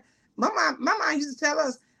don't care. My mom used to tell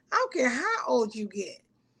us, I don't care how old you get,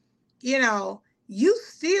 you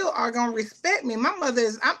still are gonna respect me. My mother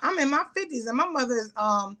is, I'm in my 50s, and my mother is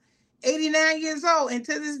 89 years old, and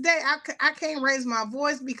to this day, I can't raise my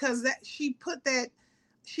voice because that she put that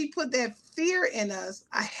fear in us,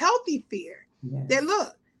 a healthy fear. Yes. That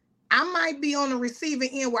look, I might be on the receiving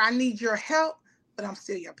end where I need your help, but I'm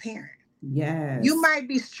still your parent. Yes. You might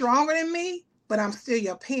be stronger than me, but I'm still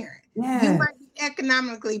your parent. Yes. You might be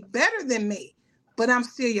economically better than me, but I'm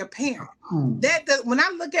still your parent. When I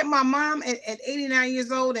look at my mom at 89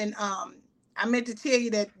 years old, and I meant to tell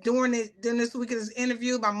you that during this week of this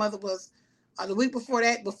interview, my mother was the week before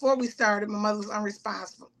that, before we started, my mother was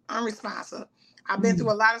unresponsive. I've been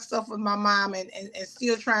through a lot of stuff with my mom, and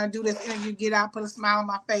still trying to do this interview, get out, put a smile on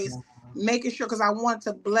my face, making sure, because I want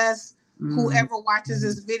to bless whoever watches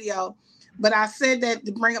this video. But I said that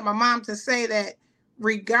to bring up my mom, to say that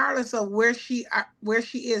regardless of where she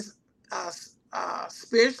is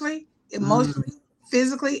spiritually, emotionally,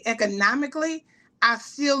 physically, economically, I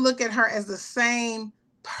still look at her as the same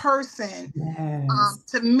person. Yes.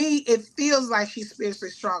 To me, it feels like she's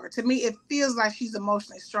spiritually stronger. To me, it feels like she's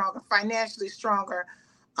emotionally stronger, financially stronger.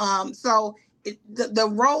 So the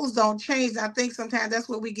roles don't change. And I think sometimes that's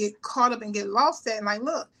where we get caught up and get lost at. And like,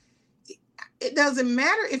 look, it doesn't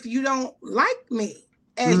matter if you don't like me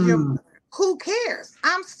as your mother. Who cares?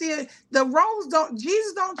 I'm still, the roles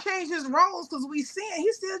Jesus don't change his roles because we sin.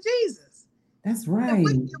 He's still Jesus. That's right. If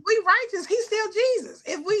we righteous, he's still Jesus.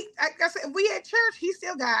 If we, like I said, if we at church, he's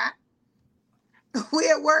still God. We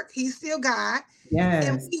at work, he's still God. Yes.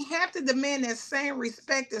 And we have to demand that same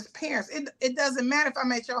respect as parents. It doesn't matter if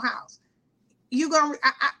I'm at your house.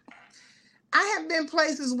 I have been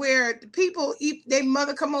places where people eat, their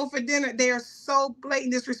mother come over for dinner, they are so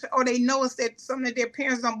blatant disrespect, or they know it's that something that their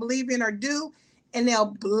parents don't believe in or do, and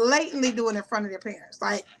they'll blatantly do it in front of their parents.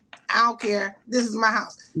 Like, I don't care, this is my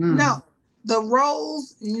house. No, the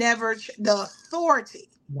roles never, the authority.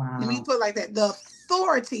 Wow. Let me put it like that. The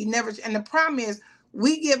authority never, and the problem is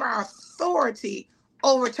we give our authority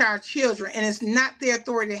over to our children, and it's not their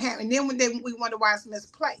authority to have. And then we wonder why it's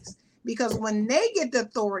misplaced. Because when they get the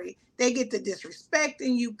authority, they get to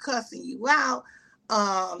disrespecting you, cussing you out,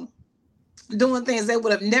 doing things they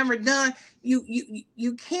would have never done.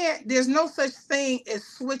 You can't, there's no such thing as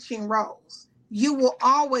switching roles. You will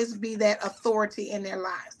always be that authority in their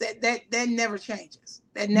lives. That never changes.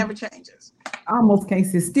 That never changes. I almost can't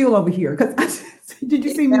sit still over here because did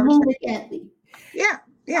you see me moving, Kathy? Yeah.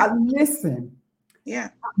 Listen. Yeah.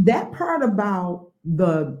 That part about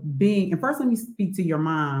the being, and first let me speak to your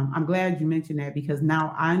mom. I'm glad you mentioned that, because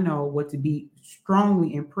now I know what to be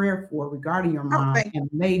strongly in prayer for regarding your mom. And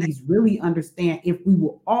ladies really understand, if we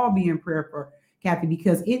will all be in prayer for Kathy,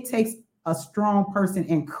 because it takes a strong person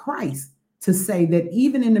in Christ to say that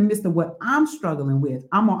even in the midst of what I'm struggling with,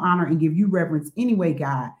 I'm going to honor and give you reverence anyway,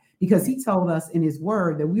 God, because he told us in his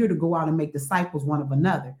word that we are to go out and make disciples one of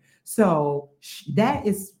another. So that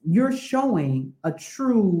is, you're showing a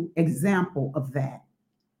true example of that.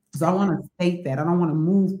 So I want to state that. I don't want to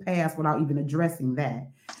move past without even addressing that.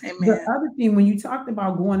 Amen. The other thing, when you talked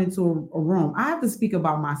about going into a room, I have to speak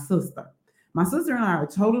about my sister. My sister and I are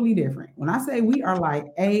totally different. When I say we are like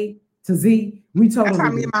A to Z, we totally That's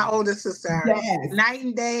how me and my oldest sister are. Yes. Night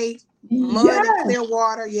and day, mud and clear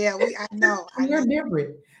water. Yeah, I know. We're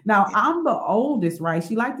different. Now, I'm the oldest, right?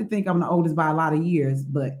 She likes to think I'm the oldest by a lot of years,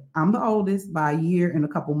 but I'm the oldest by a year and a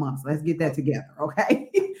couple months. Let's get that together, okay?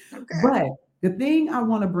 But the thing I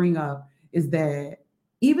want to bring up is that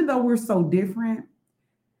even though we're so different,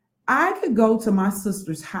 I could go to my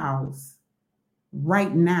sister's house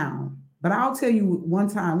right now. But I'll tell you one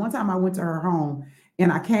time I went to her home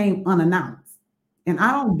and I came unannounced. And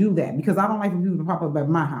I don't do that because I don't like for people to pop up at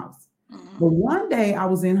my house. Mm-hmm. But one day I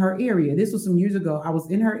was in her area. This was some years ago. I was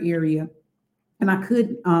in her area and I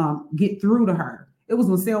couldn't get through to her. It was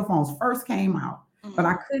when cell phones first came out, but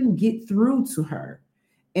I Mm-hmm. couldn't get through to her.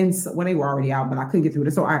 And so, well, they were already out, but I couldn't get through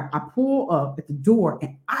it. So I pulled up at the door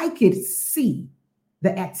and I could see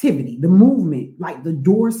the activity, the movement, like the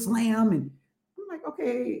door slam. And I'm like,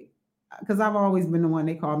 okay, because I've always been the one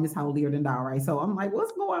they call Miss Holier than Thou, right? So I'm like,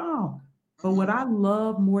 what's going on? But what I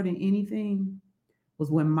love more than anything was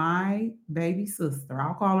when my baby sister,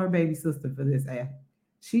 I'll call her baby sister for this,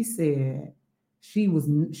 she said she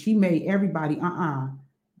made everybody,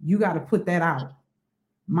 you got to put that out.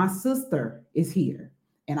 My sister is here.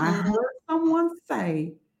 And I Mm-hmm. heard someone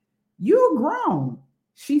say, you're grown.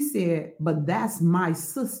 She said, but that's my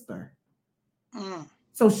sister. Mm-hmm.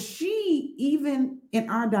 So she, even in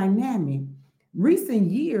our dynamic, recent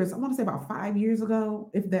years, I want to say about 5 years ago,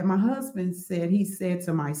 if that my husband said, he said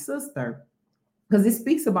to my sister, because it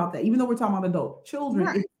speaks about that, even though we're talking about adult children,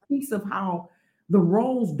 Right. it speaks of how the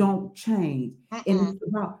roles don't change. And Mm-mm. it's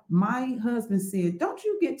about my husband said, don't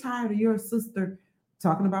you get tired of your sister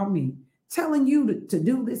talking about me, telling you to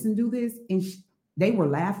do this and do this. And they were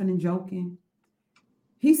laughing and joking.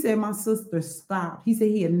 He said, my sister stopped. He said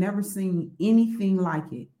he had never seen anything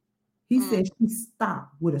like it. He Mm. said she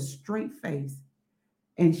stopped with a straight face.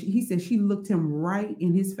 And he said she looked him right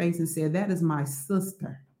in his face and said, that is my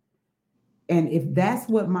sister. And if that's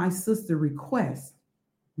what my sister requests,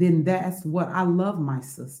 then that's what I love my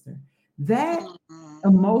sister. That Mm.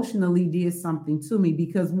 emotionally did something to me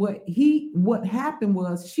because what happened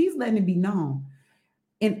was she's letting it be known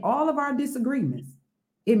in all of our disagreements,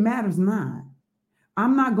 it matters not.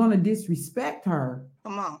 I'm not going to disrespect her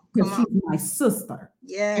Come on. Come because on. she's my sister and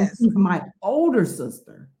Yes. she's my older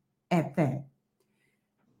sister at that.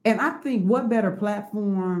 And I think what better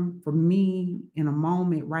platform for me in a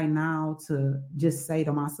moment right now to just say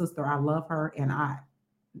to my sister, I love her. And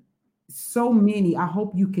so many, I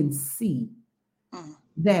hope you can see Mm.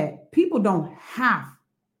 that people they don't have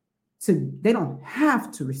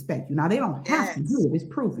to respect you. Now, they don't have to Yes. do it, it's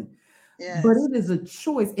proven, but Yes. it is a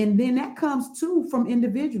choice. And then that comes too from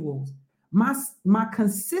individuals. My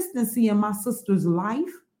consistency in my sister's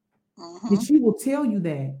life, that Mm-hmm. she will tell you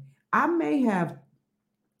that I may have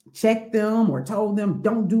checked them or told them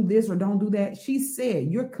don't do this or don't do that. She said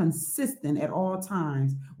you're consistent at all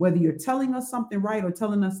times, whether you're telling us something right or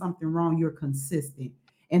telling us something wrong, you're consistent.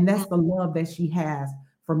 And that's the love that she has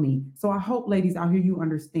for me. So I hope, ladies, out here, you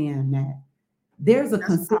understand that there's a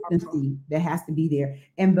That's powerful. consistency that has to be there.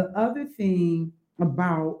 And the other thing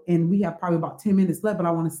about, and we have probably about 10 minutes left, but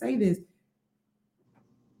I want to say this,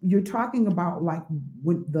 you're talking about like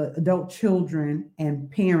with the adult children and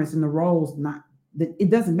parents and the roles, not that it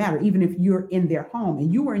doesn't matter, even if you're in their home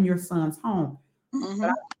and you were in your son's home. But Mm-hmm.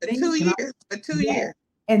 I For think, two years. For two yeah, years.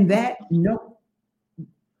 and Mm. that, no,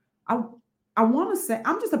 I I want to say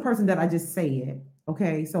I'm just a person that I just say it.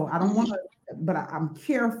 Okay. So I don't want Mm-hmm. to, but I'm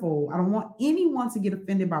careful. I don't want anyone to get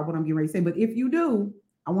offended by what I'm getting ready to say. But if you do,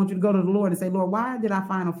 I want you to go to the Lord and say, Lord, why did I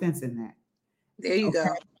find offense in that? There you Okay.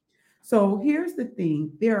 go. So here's the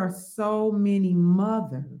thing, there are so many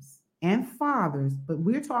mothers and fathers, but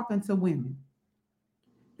we're talking to women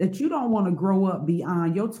that you don't want to grow up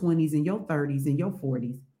beyond your 20s and your 30s and your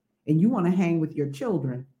 40s, and you want to hang with your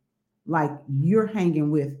children like you're hanging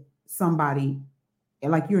with somebody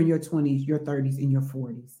like you're in your 20s, your 30s, and your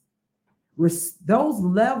 40s. Those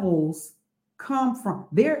levels come from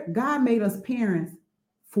there. God made us parents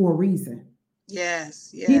for a reason. Yes.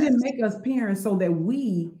 He didn't Yes. make us parents so that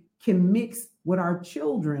we can mix with our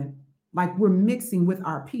children like we're mixing with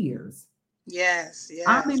our peers. Yes.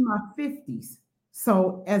 I'm Yes. in my 50s.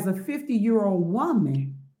 So, as a 50-year-old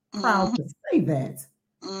woman, proud Mm-hmm. to say that,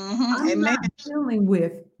 Mm-hmm. I'm Amen. not dealing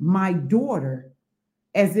with my daughter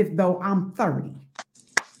as if though I'm 30.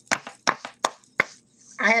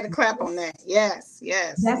 I had to clap on that. Yes.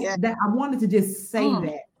 Yes. That's Yes. that I wanted to just say Mm.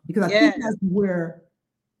 that because I think Yes. that's where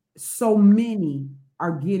so many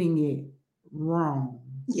are getting it wrong.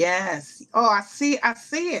 Yes. Oh, I see. I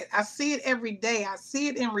see it. I see it every day. I see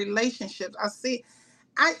it in relationships. I see it.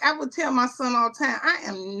 I would tell my son all the time, I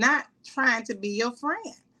am not trying to be your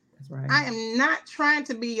friend. That's right. I am not trying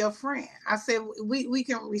to be your friend. I said we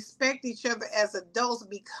can respect each other as adults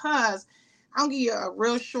because I'll give you a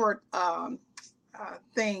real short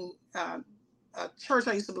thing. A church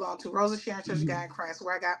I used to belong to, Rosa Sharon Church of God in Mhm. Christ,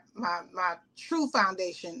 where I got my true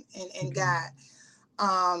foundation in Mhm. God.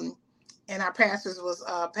 Um, and our pastors was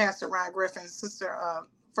Pastor Ron Griffin, Sister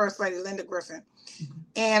First Lady Linda Griffin.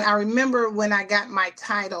 And I remember when I got my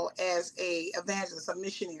title as a evangelist, a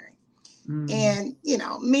missionary. And,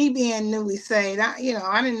 me being newly saved, I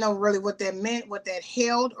didn't know really what that meant, what that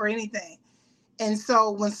held or anything. And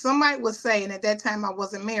so when somebody would say, and at that time I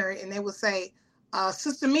wasn't married, and they would say,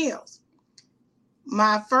 Sister Mills,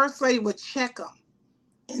 my first lady would check them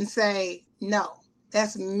and say, no,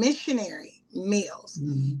 that's missionary Mills.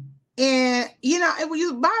 And it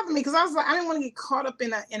would bother me because I was like, I didn't want to get caught up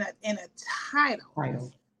in a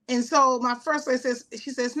title. And so my first lady says, she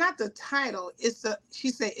says, it's not the title, it's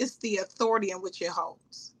the authority in which it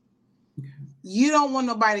holds. You don't want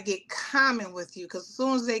nobody to get common with you, because as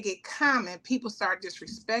soon as they get common, people start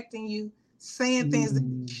disrespecting you, saying things that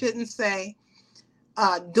you shouldn't say,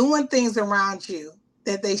 doing things around you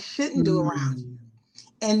that they shouldn't do around you.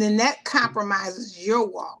 And then that compromises your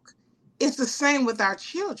walk. It's the same with our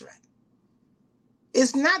children.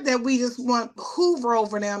 It's not that we just want hoover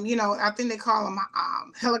over them. I think they call them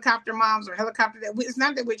helicopter moms or helicopter dad. It's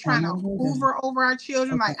not that we're trying to hoover over our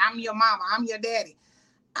children. Like, I'm your mama, I'm your daddy.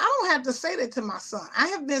 I don't have to say that to my son. I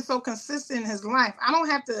have been so consistent in his life. I don't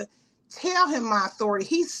have to tell him my authority.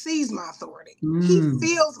 He sees my authority. He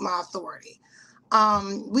feels my authority.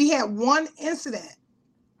 We had one incident,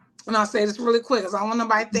 and I'll say this really quick because I don't want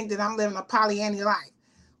nobody to think that I'm living a Pollyanna life.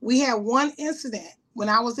 We had one incident when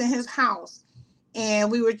I was in his house,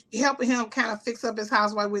 and we were helping him kind of fix up his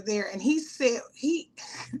house while we're there. And he said,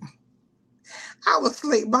 I was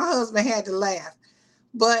asleep. My husband had to laugh,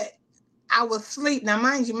 but I was asleep. Now,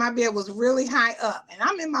 mind you, my bed was really high up, and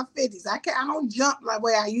I'm in my 50s. I don't jump like the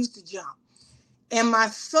way I used to jump. And my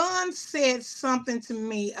son said something to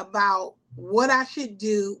me about what I should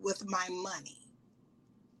do with my money.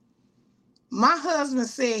 My husband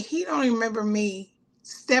said he don't remember me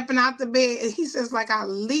stepping out the bed. He says, like, I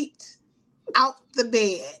leaped out the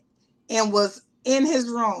bed and was in his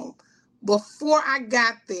room. Before I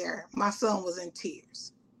got there, my son was in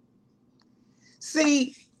tears.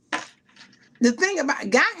 See, the thing about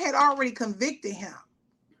God had already convicted him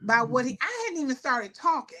by what I hadn't even started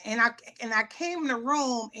talking. And I came in the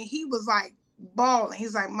room and he was like bawling.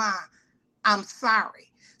 He's like, Mom, I'm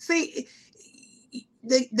sorry. See,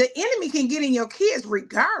 the enemy can get in your kids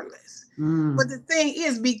regardless. But the thing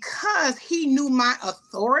is, because he knew my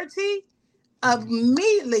authority,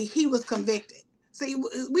 immediately he was convicted. See,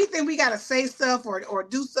 we think we got to say stuff or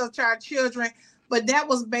do stuff to our children, but that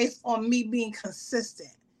was based on me being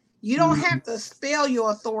consistent. You don't have to spell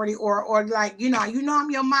your authority or like,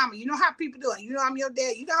 I'm your mama. You know how people do it. I'm your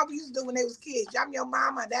dad. You know how we used to do when they was kids. I'm your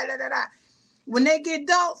mama, da. When they get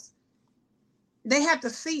adults, they have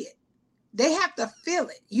to see it. They have to feel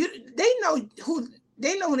it. They know who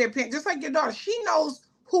their parents, just like your daughter. She knows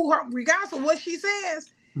who her, regardless of what she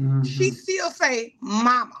says, she still say,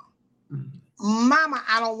 Mama. Mama,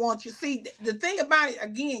 I don't want you. See, the thing about it,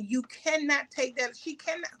 again, you cannot take that. She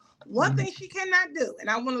cannot. One thing she cannot do, and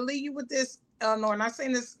I want to leave you with this, Eleanor, and I'm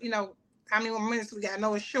saying this, how many more minutes we got? I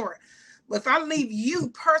know it's short. But if I leave you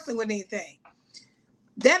personally with anything,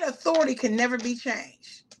 that authority can never be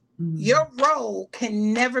changed. Your role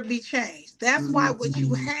can never be changed. That's why what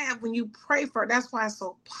you have when you pray for, that's why it's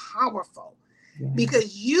so powerful.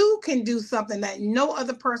 Because you can do something that no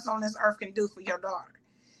other person on this earth can do for your daughter.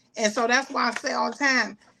 And so that's why I say all the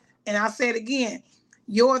time, and I'll say it again,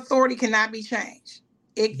 your authority cannot be changed.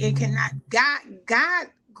 It cannot. God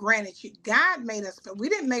granted you. God made us, but we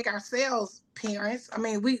didn't make ourselves parents. I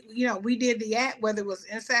mean, we did the act, whether it was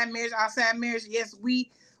inside marriage, outside marriage. Yes,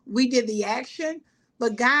 we did the action,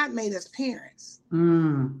 but God made us parents.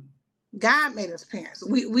 God made us parents.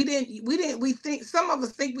 We think, some of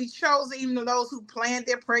us think we chose, even those who planned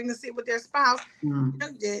their pregnancy with their spouse. No,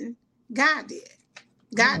 you didn't. God did.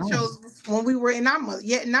 God chose when we were in our mother's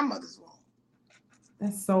womb.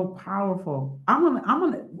 That's so powerful. I'm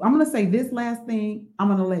gonna say this last thing. I'm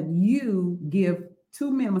gonna let you give 2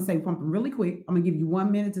 minutes. I'm gonna say something really quick. I'm gonna give you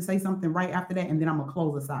 1 minute to say something right after that, and then I'm gonna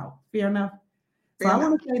close us out. Fair enough? I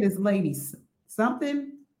want to say this, ladies,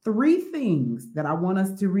 something, 3 things that I want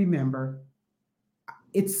us to remember.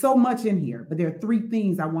 It's so much in here, but there are 3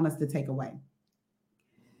 things I want us to take away.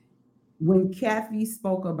 When Kathy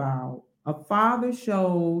spoke about a father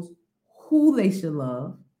shows who they should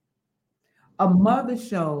love, a mother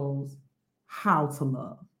shows how to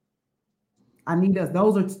love. I need us.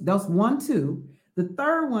 Those 1, 2. The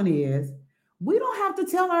third one is we don't have to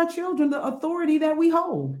tell our children the authority that we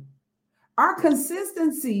hold. Our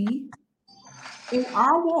consistency in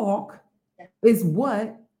our walk is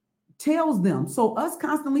what tells them. So us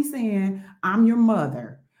constantly saying, I'm your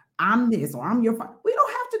mother, I'm this, or I'm your father, we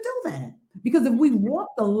don't have to do that. Because if we walk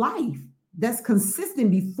the life that's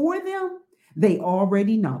consistent before them, They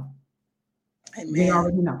already know. They Amen.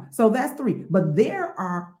 already know. So that's three. But there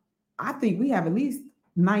are, I think we have at least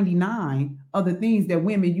 99 other things that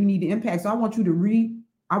women you need to impact. So I want you to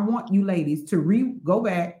I want you ladies to go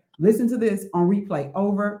back, listen to this on replay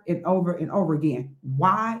over and over and over again.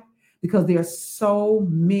 Why? Because there's so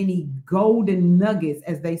many golden nuggets,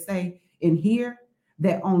 as they say in here,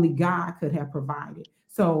 that only God could have provided.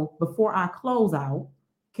 So before I close out,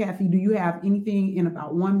 Kathy, do you have anything in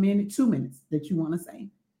about 1 minute, 2 minutes that you want to say?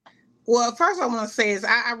 Well, first I want to say is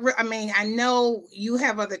I mean, I know you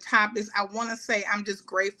have other topics. I want to say I'm just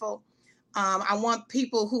grateful. I want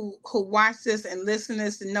people who watch this and listen to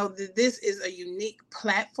this to know that this is a unique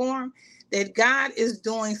platform, that God is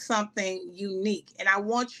doing something unique. And I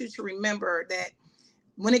want you to remember that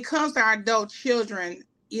when it comes to our adult children,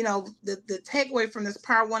 you know, the takeaway from this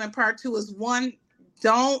part one and part two is one,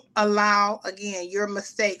 don't allow, again, your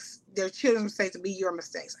mistakes, their children's mistakes, to be your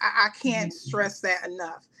mistakes. I can't stress that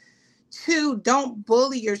enough. Two, don't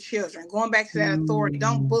bully your children. Going back to that authority,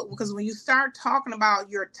 don't bully, because when you start talking about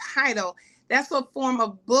your title, that's a form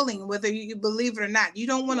of bullying, whether you believe it or not. You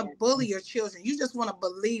don't want to bully your children. You just want to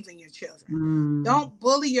believe in your children. Don't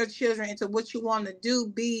bully your children into what you want to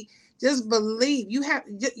do. Just believe. You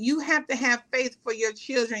have to have faith for your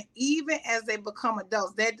children, even as they become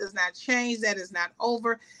adults. That does not change. That is not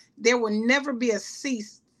over. There will never be a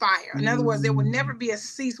cease fire. In other words, there will never be a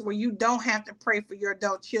cease where you don't have to pray for your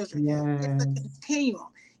adult children. It's a Yes. continuum.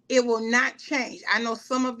 It will not change. I know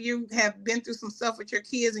some of you have been through some stuff with your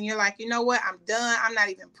kids and you're like, you know what? I'm done. I'm not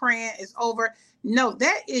even praying. It's over. No,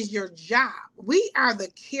 that is your job. We are the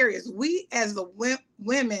carriers. We as the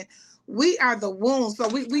women, we are the wounds. So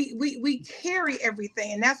we carry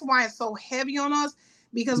everything. And that's why it's so heavy on us,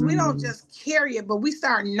 because we don't just carry it, but we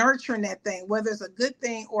start nurturing that thing, whether it's a good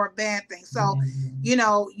thing or a bad thing. So, you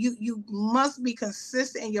know, you must be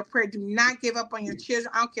consistent in your prayer. Do not give up on your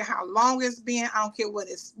children. I don't care how long it's been. I don't care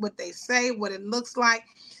what they say, what it looks like.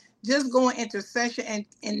 Just go in intercession.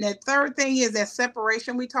 And the third thing is that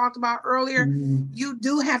separation we talked about earlier. You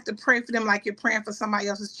do have to pray for them like you're praying for somebody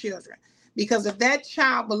else's children. Because if that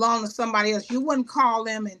child belonged to somebody else, you wouldn't call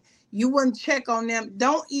them and you wouldn't check on them.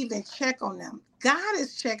 Don't even check on them. God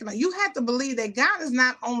is checking on. You have to believe that God is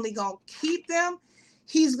not only going to keep them,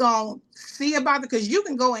 He's going to see about it. Because you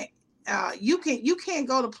can go in, you can't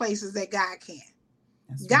go to places that God can.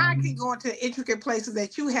 God can go into intricate places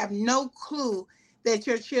that you have no clue that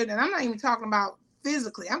your children. I'm not even talking about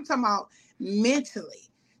physically. I'm talking about mentally.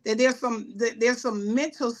 That there's some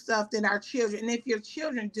mental stuff that our children. And if your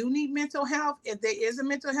children do need mental health, if there is a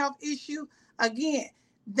mental health issue, again,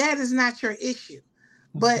 that is not your issue.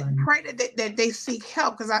 But pray that they seek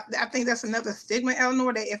help, because I think that's another stigma,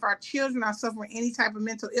 Eleanor, that if our children are suffering any type of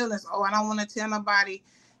mental illness, oh, I don't want to tell nobody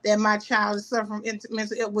that my child is suffering from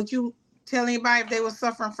mental illness. Would you tell anybody if they were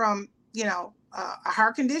suffering from, a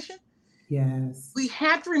heart condition? Yes. We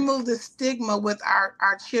have to remove the stigma with our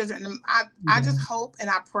children. And I just hope and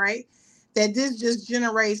I pray that this just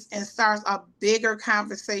generates and starts a bigger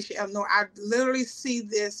conversation. Eleanor, I literally see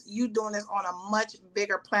you doing this on a much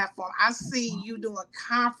bigger platform. I see you doing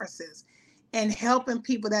conferences and helping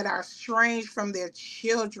people that are estranged from their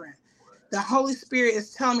children. The Holy Spirit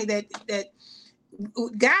is telling me that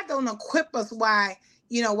God don't equip us while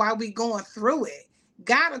we going through it.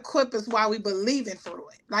 God equip us while we believing through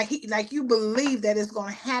it. Like you believe that it's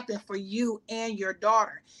going to happen for you and your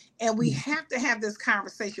daughter. And we have to have this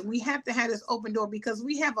conversation. We have to have this open door, because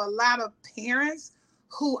we have a lot of parents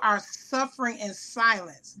who are suffering in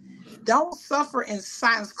silence. Don't suffer in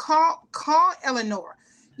silence. Call Eleanor.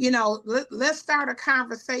 Let's start a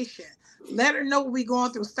conversation. Let her know what we're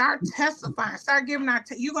going through. Start testifying. Start giving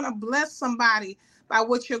you're going to bless somebody by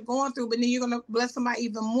what you're going through, but then you're going to bless somebody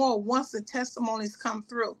even more once the testimonies come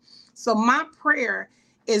through. So my prayer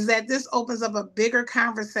is that this opens up a bigger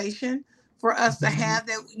conversation for us to have.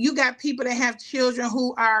 That you got people that have children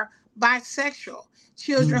who are bisexual,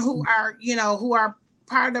 children who are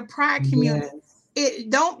part of the pride community.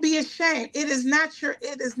 Don't be ashamed. It is not your.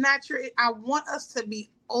 I want us to be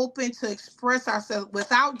open to express ourselves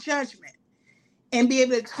without judgment, and be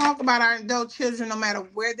able to talk about our adult children no matter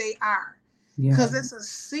where they are. Because it's a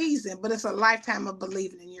season, but it's a lifetime of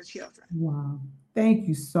believing in your children. Wow. Thank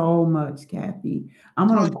you so much, Kathy. I'm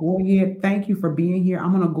going to go ahead. Thank you for being here.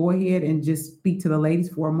 I'm going to go ahead and just speak to the ladies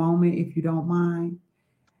for a moment, if you don't mind.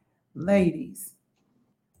 Ladies,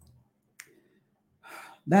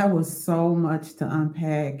 that was so much to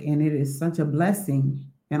unpack, and it is such a blessing.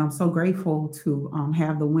 And I'm so grateful to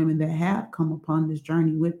have the women that have come upon this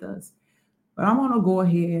journey with us. But I want to go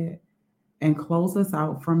ahead and close us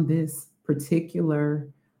out from this particular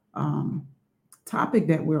topic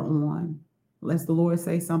that we're on. Unless the Lord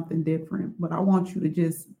say something different. But I want you to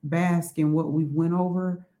just bask in what we've went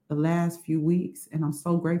over the last few weeks. And I'm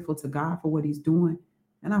so grateful to God for what he's doing.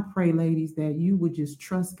 And I pray, ladies, that you would just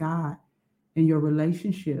trust God in your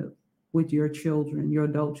relationship with your children, your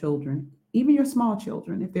adult children, even your small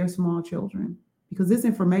children, if they're small children. Because this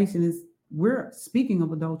information is, we're speaking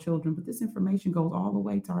of adult children, but this information goes all the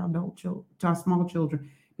way to our adult children, to our small children,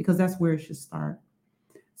 because that's where it should start.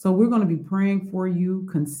 So we're going to be praying for you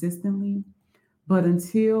consistently. But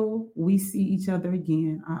until we see each other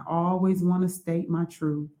again, I always want to state my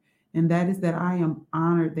truth. And that is that I am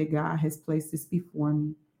honored that God has placed this before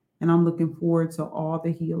me. And I'm looking forward to all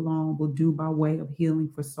that He alone will do by way of healing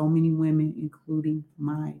for so many women, including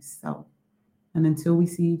myself. And until we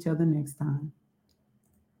see each other next time,